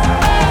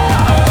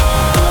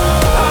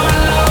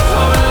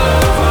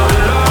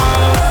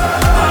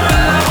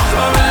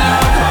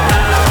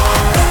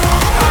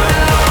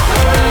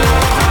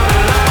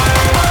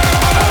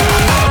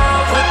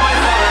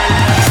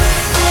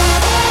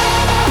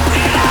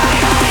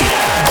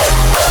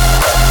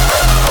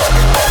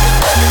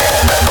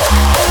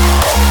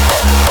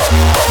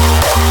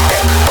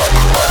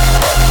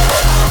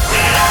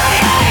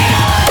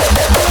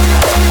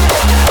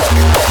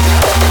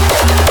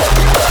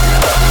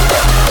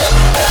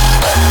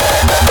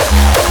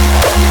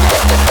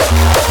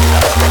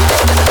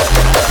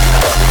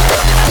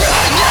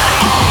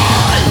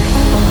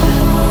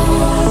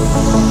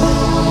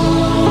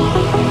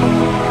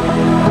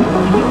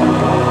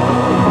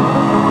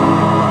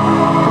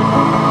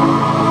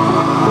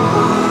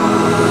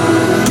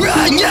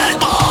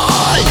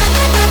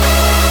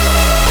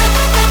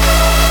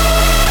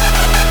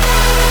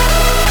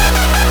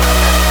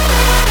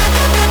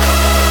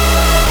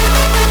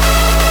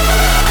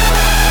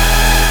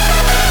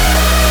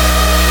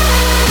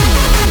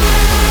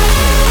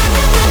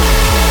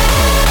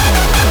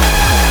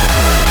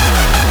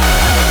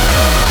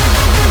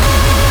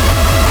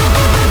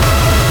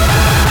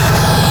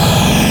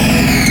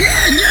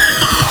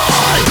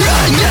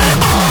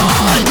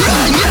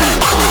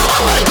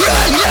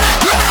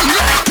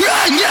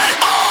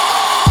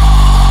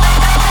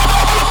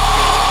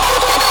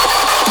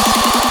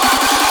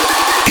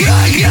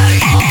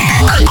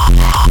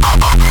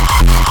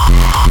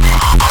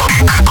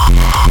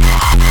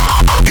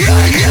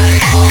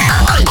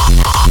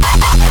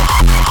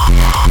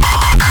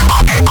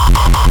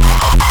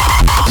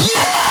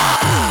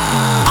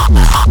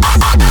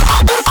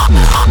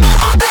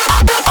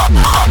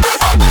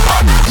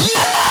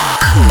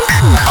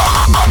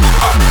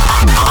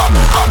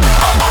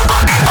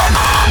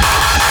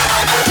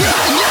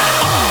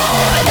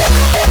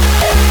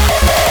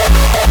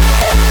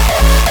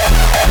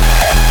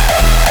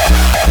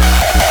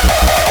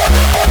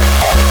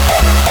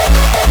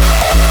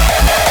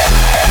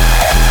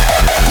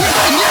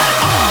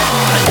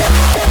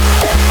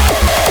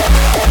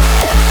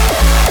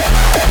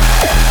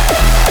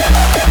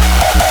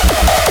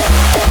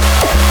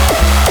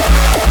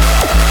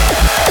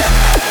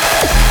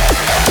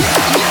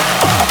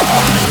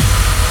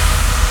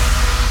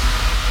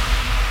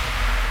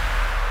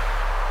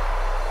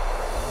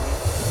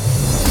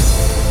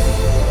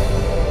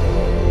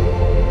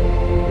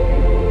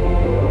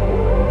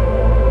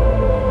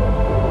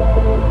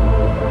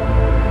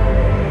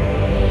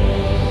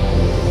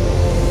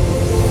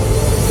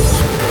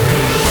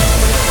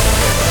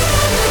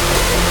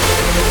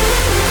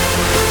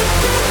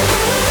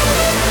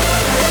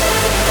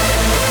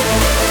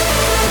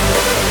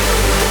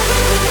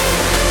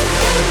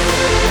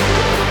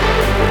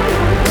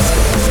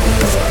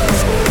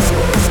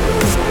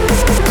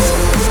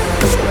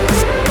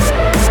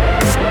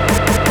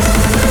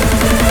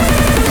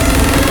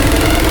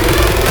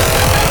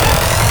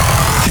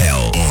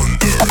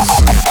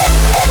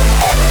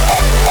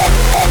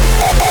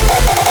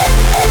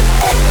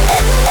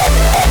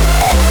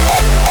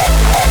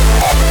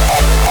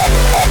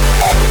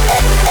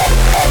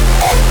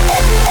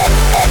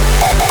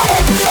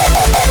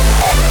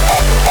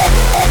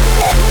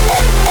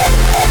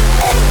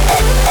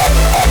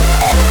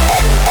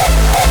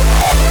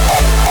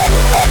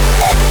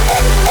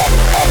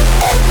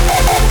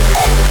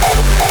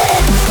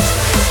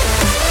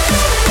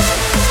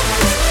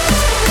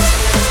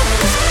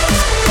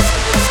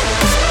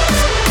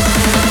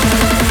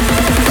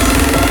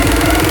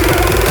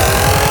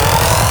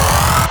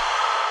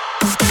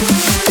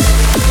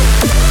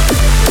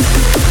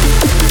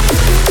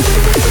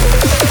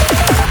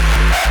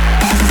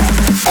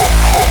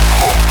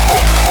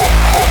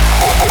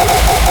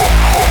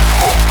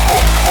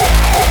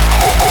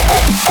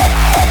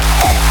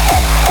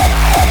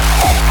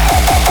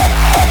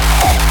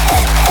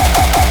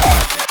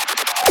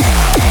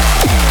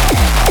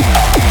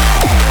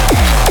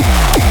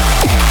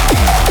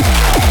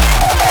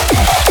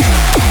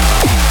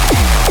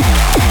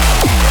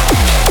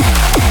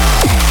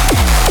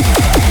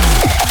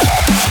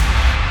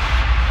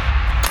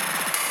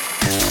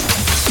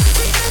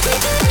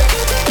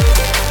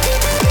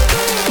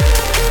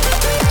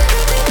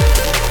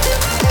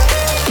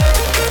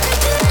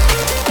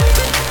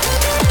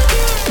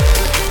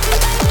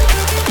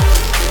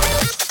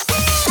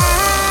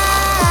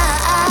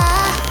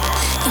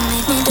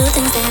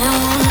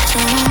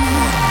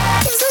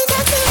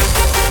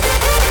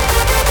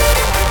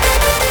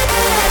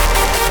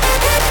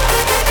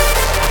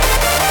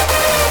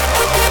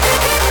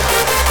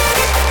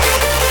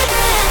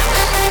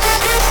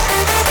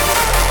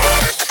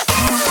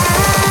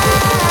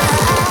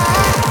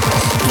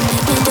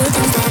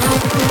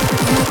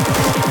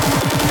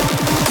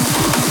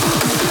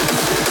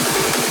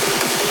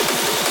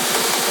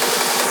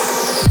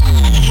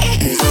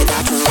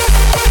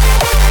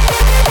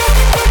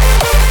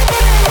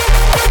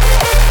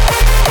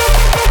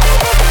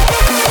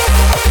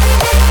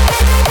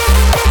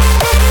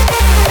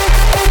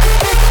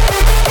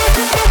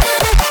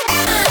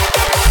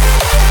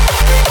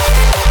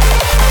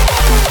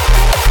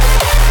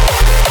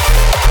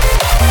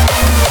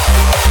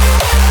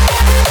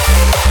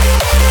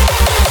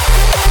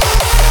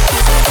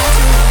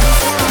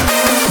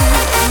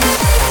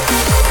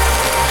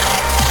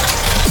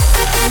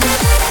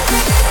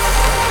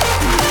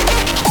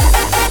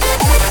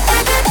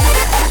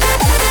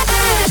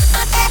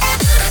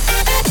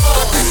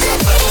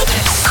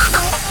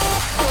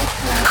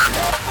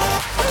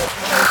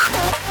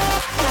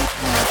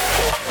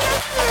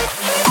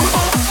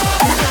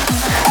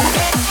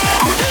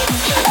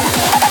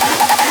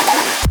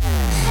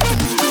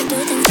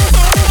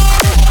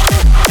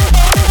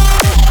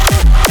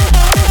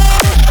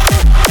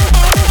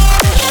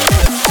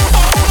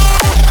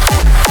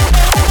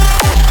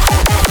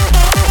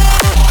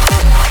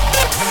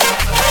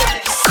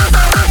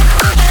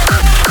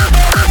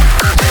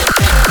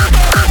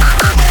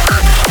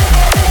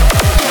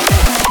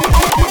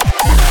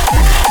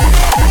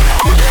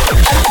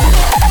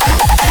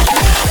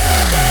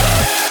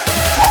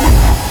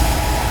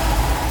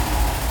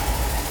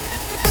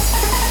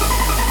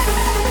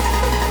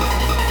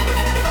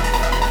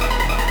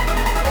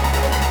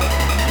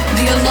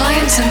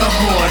 Alliance and the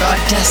Horde are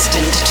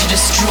destined to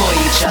destroy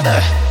each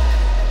other.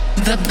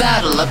 The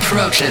battle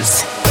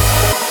approaches.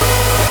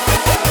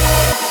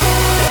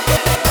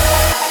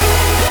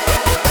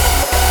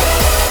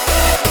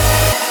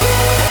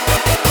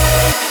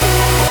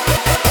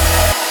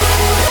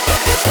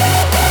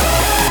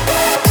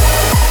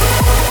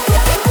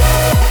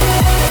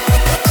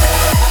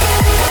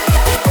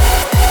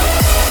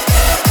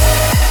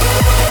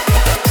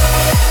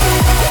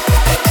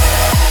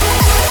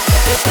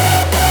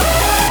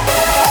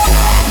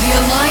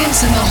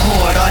 And the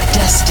Horde are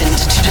destined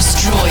to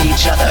destroy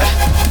each other.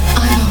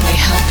 I'm only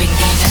helping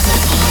the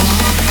inevitable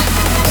along.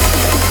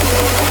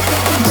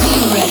 Be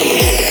ready.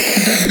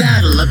 The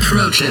battle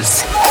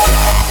approaches.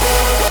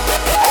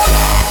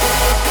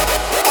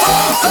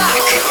 Fall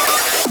back!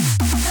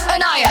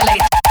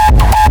 Annihilate!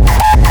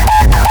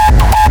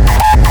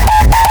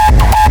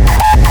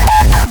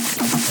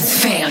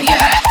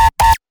 Failure.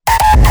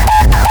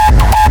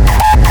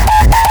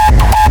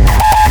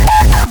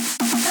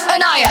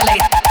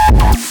 Annihilate!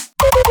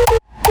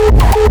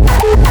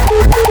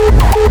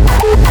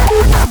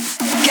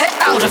 Get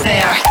out of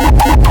there!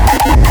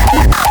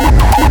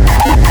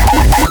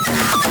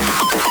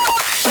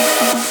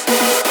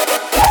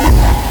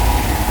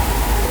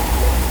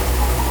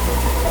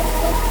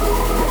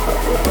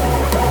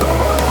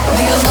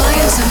 The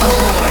Alliance and the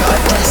Horde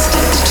are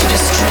destined to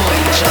destroy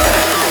each other.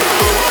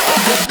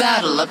 The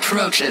battle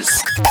approaches.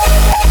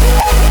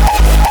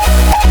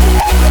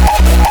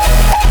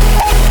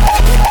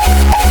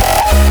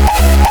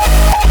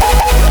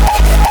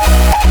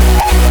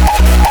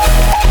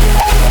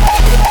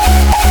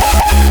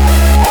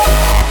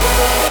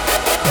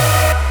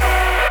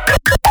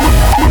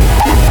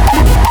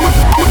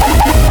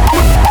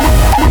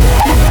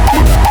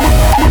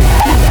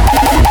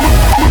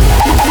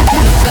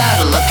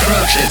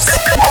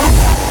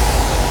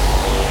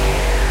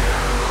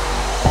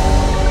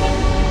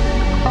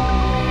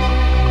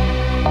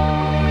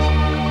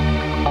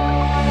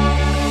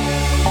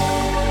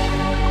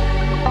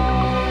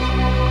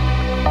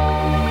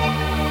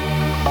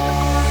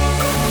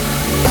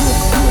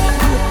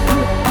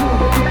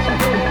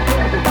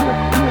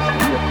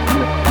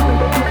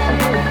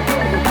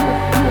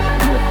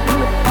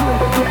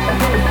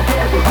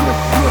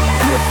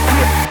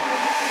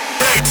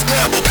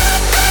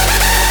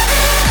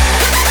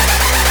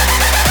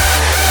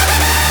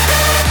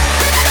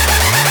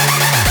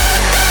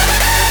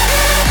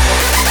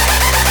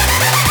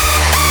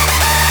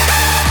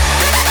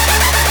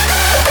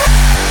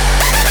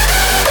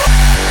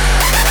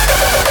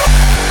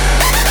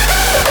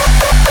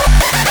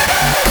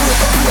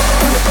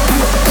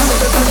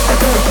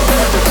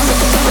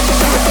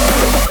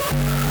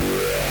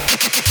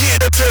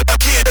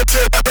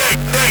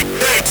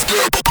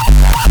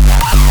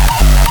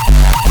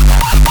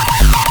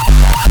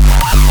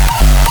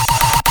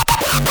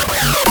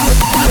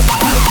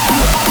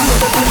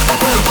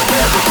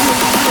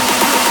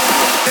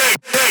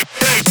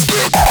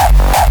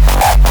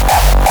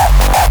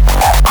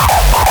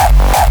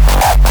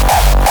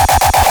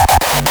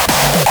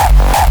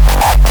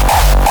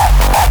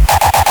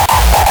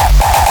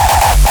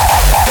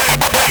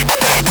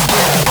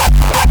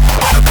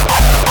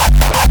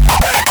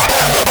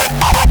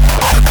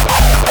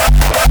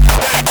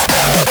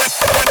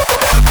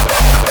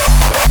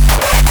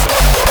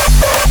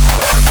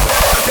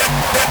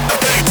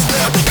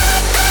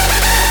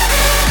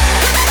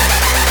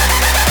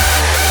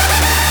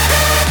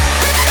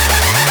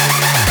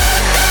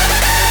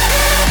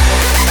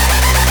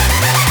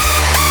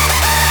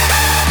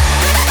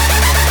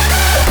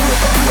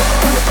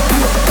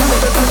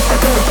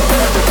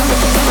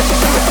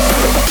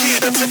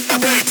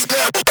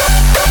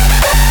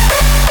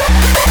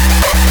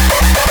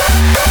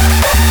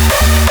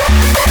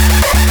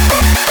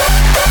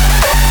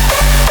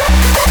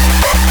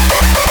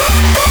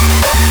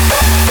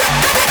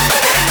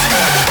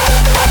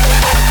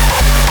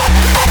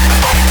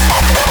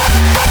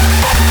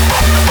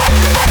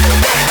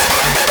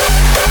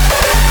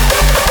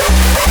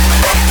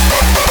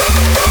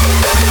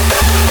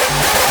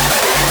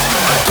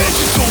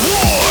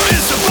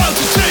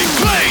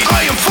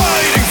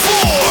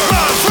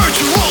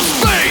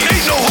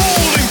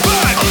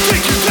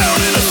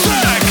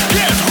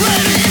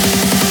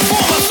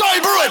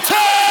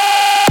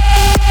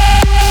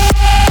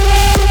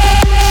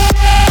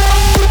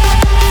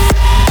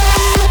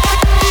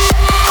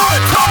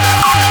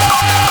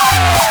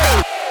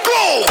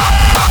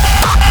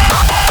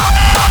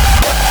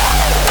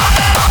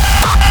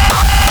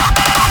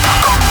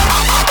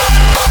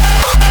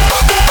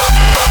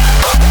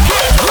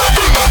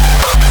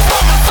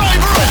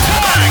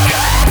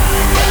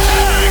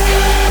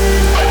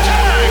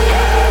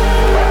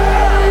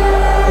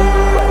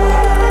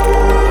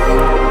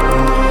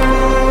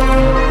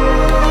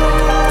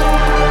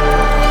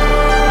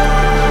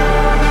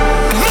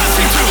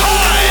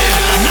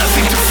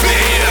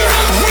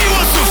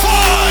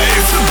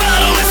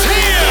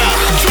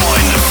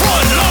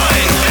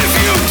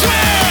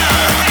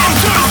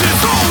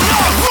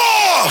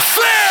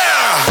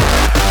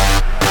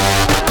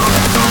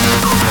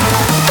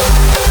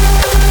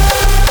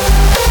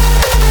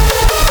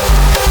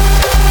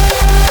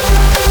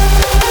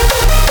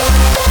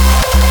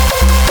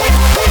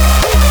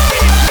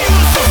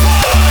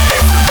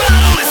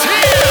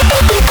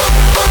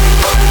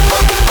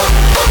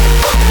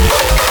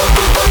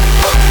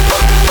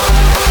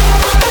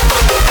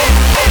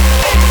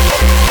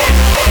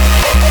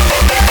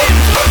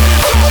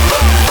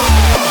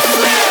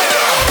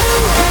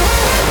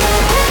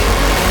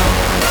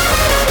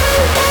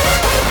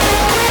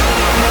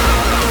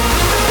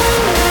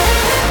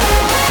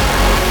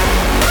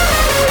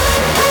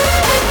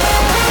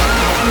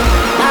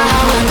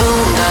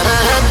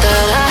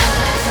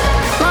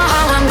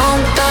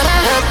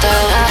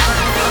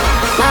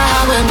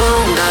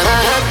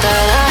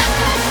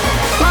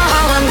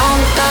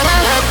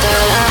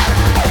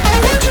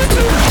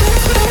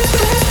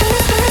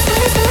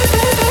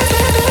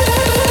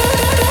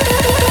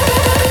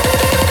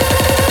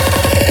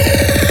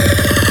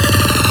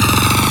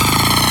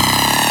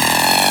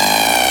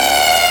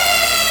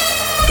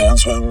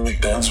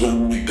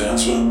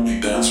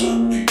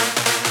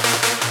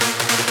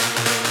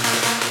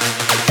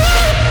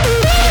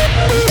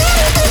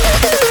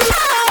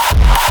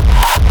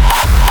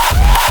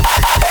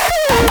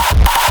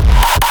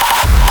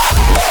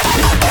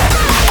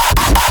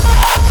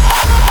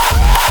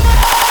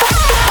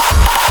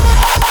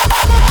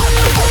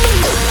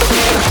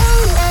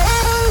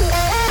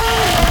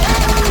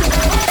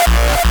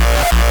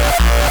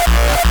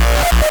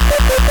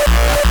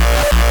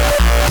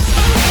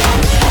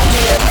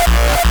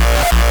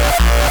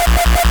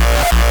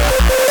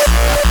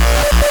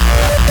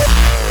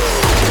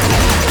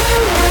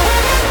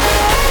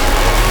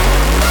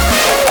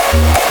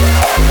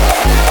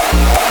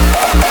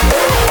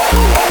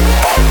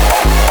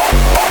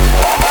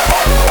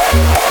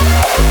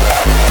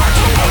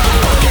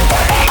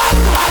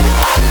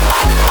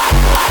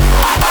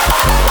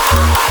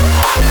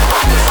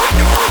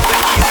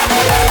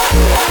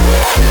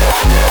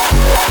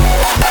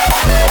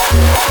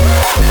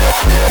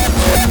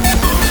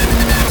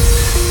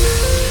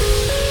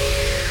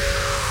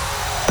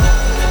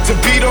 To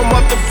beat on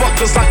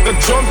motherfuckers like a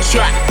drum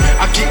track.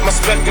 I keep my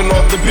spec and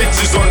all the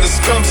bitches on the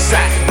scum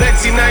sack.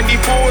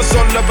 1994 is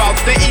all about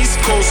the East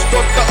Coast.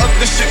 Thought the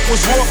other shit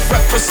was rough,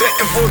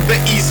 representing for the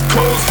East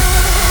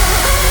Coast.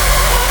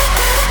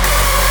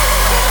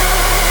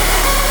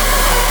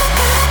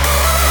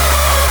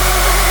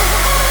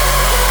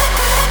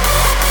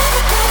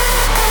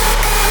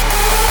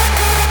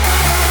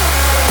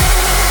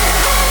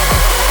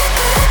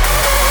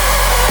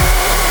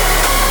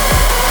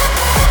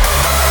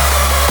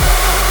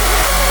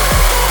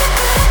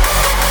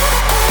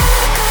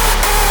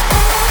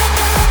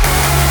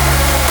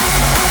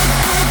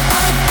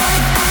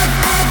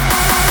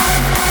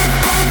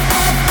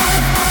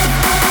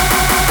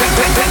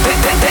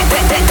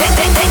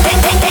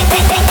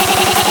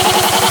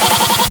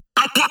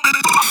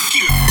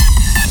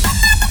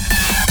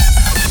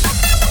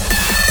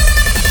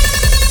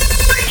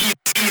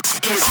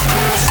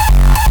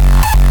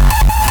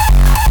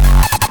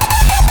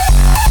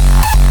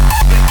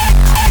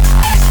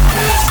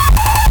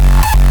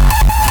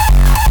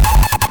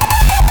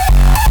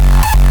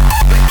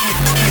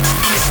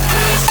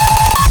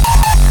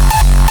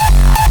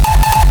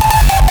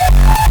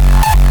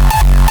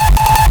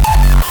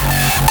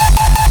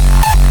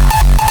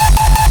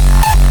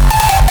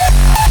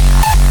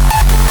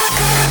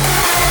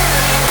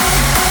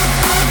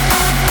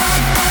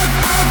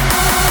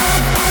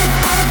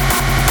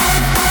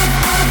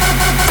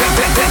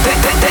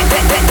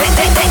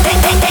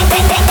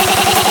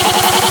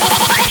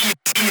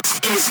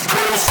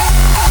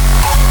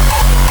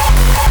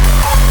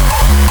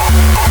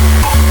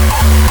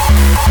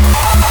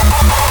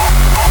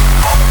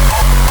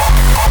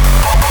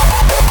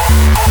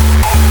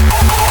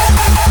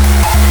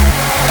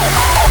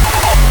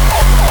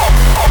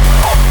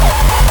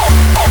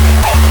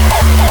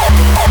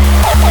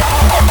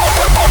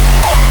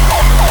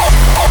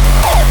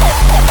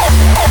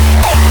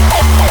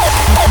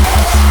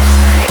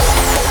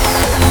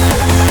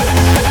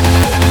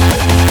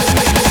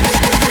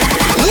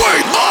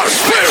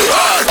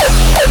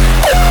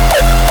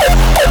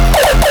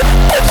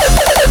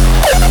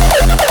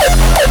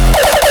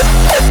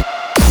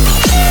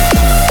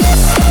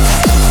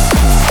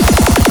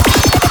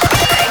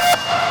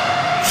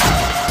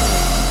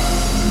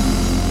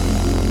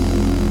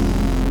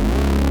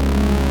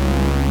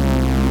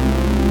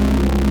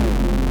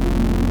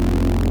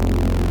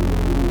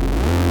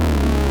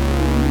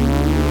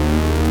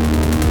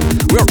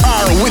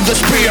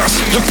 the spears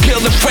to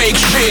kill the fake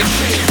shit.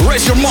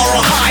 Raise your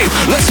moral high,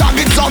 let's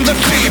target on the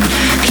tip.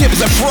 Keep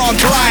the front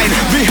line,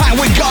 behind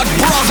we got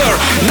brother.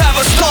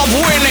 Never stop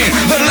winning,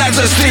 the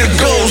legend still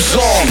goes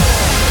on.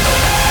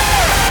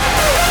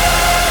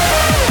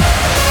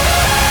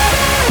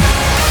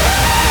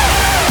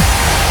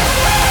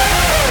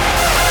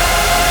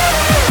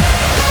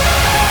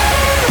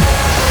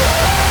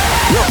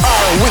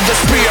 With the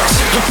spears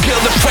to kill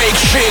the fake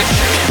shit.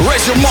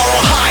 Raise your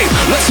moral high,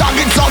 let's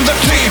target on the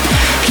tip.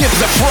 Keep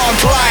the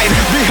front line,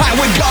 behind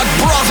we got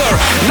brother.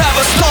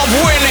 Never stop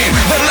winning,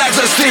 the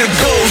legend still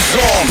goes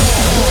on.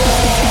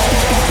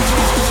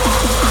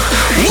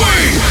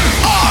 We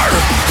are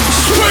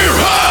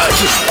Spearhead.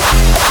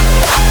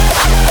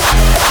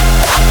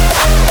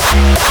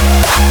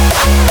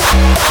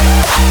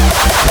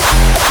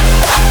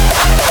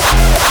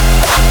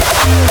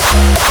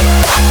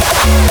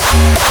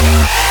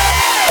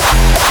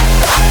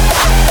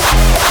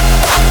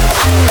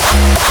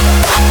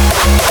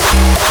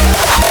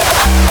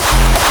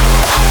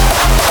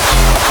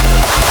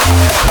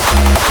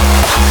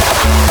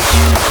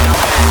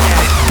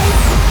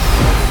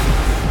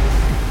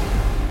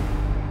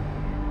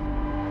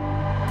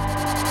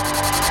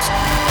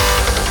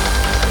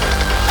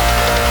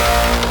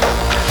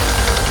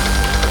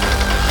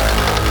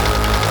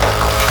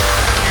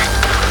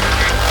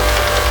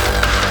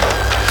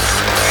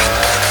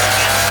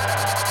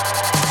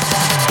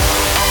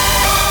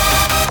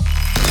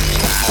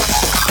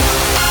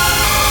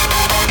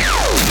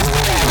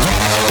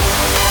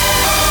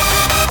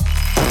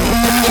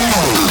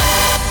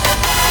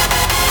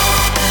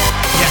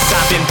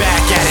 Been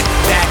back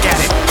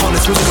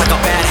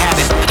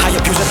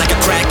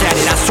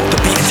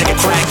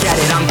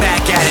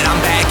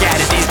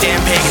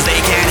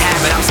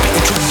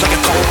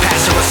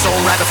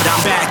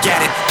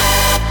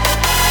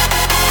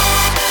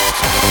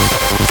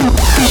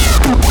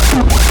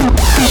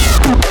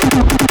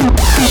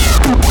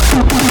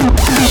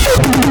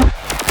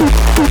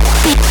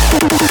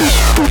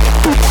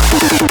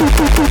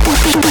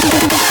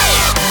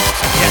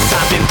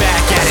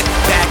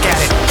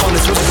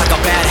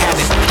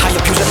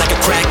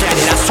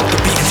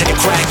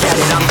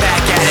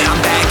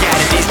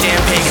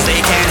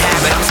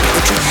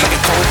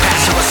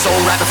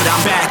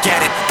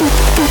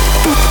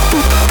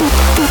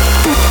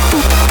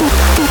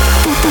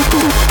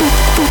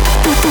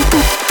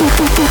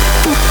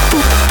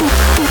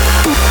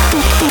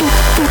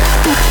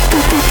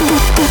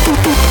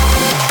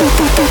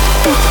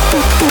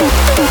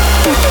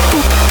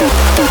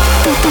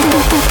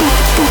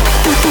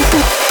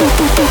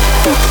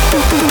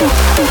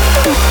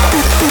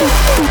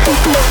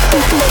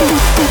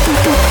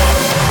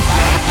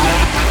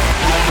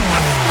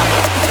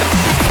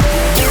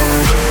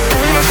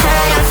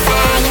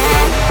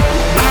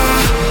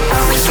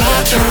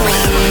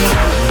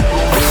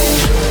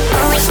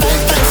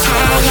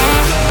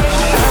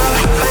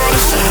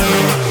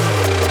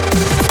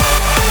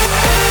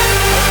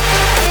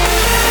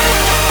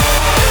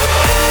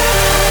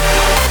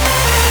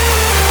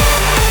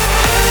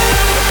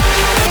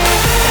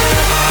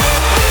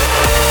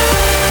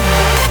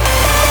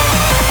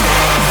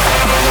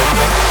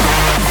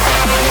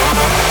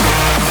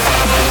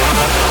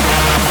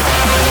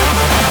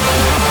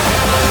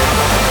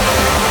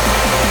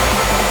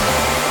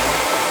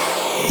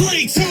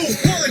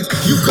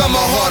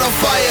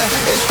fire,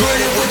 it's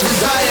burning with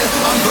desire.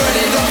 I'm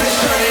burning up, let's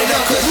turn it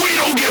up, cause we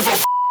don't give a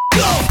f***.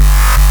 Go!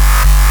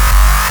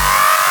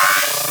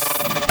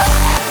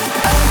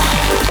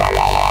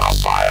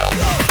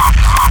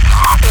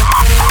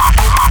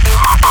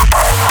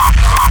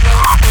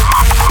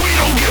 We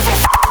don't give a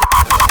f***.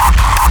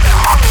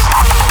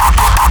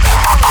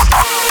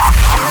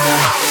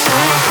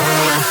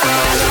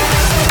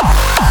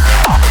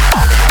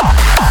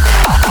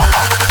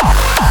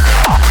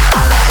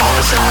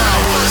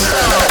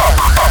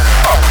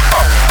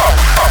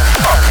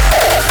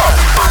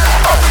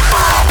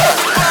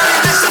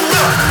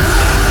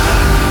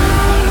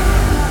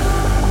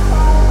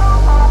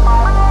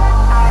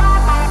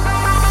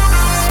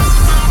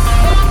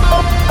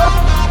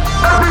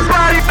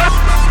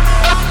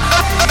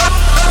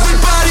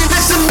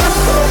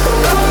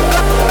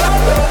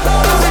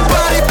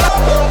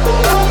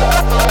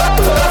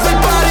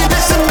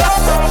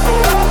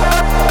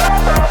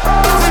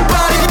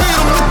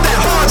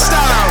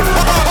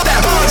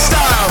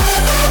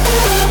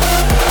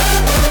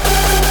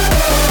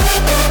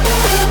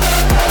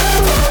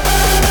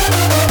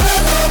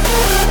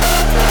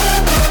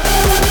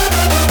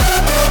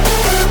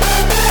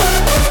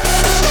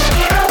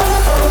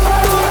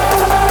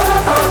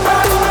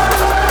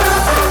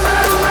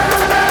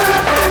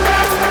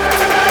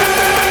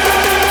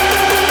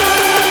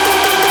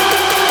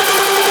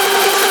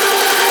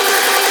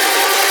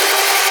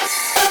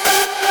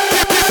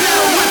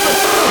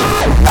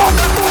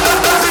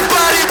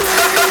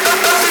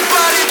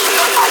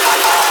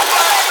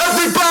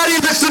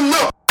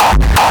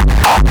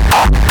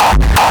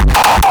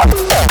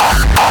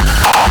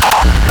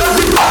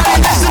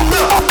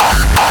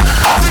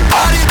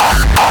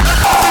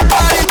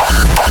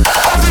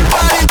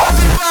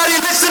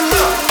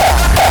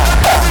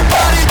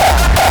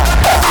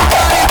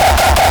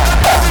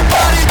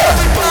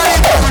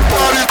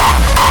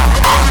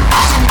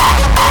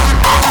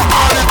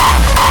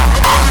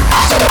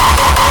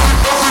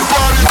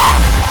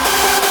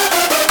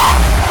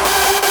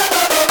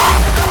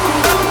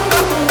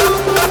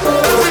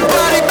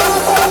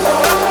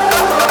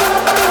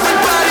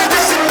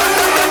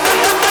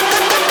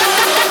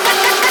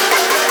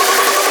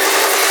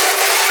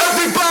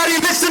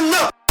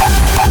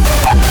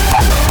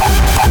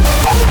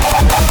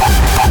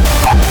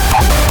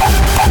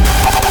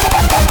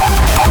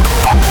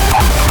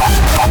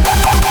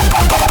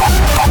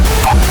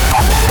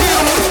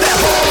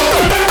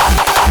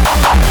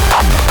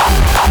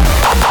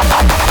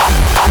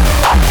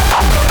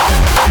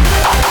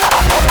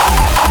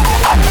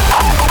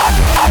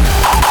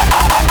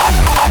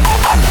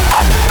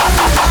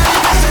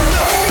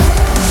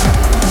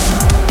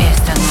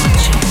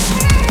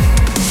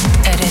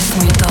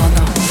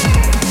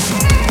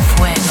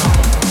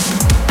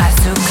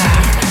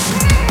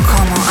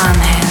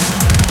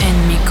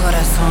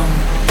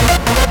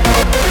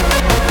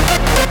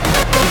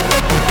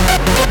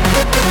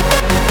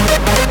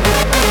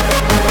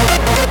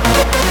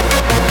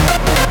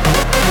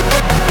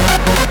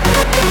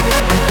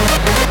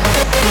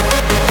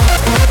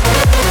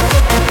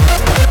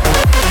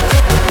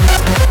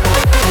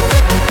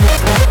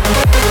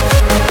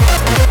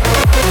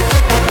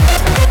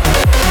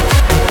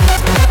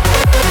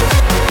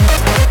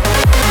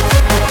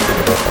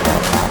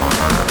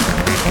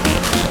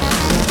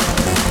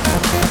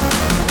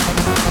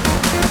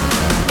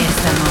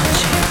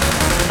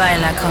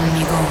 Baila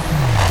conmigo.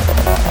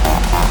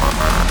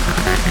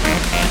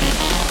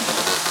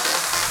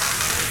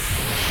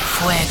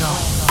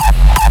 Fuego.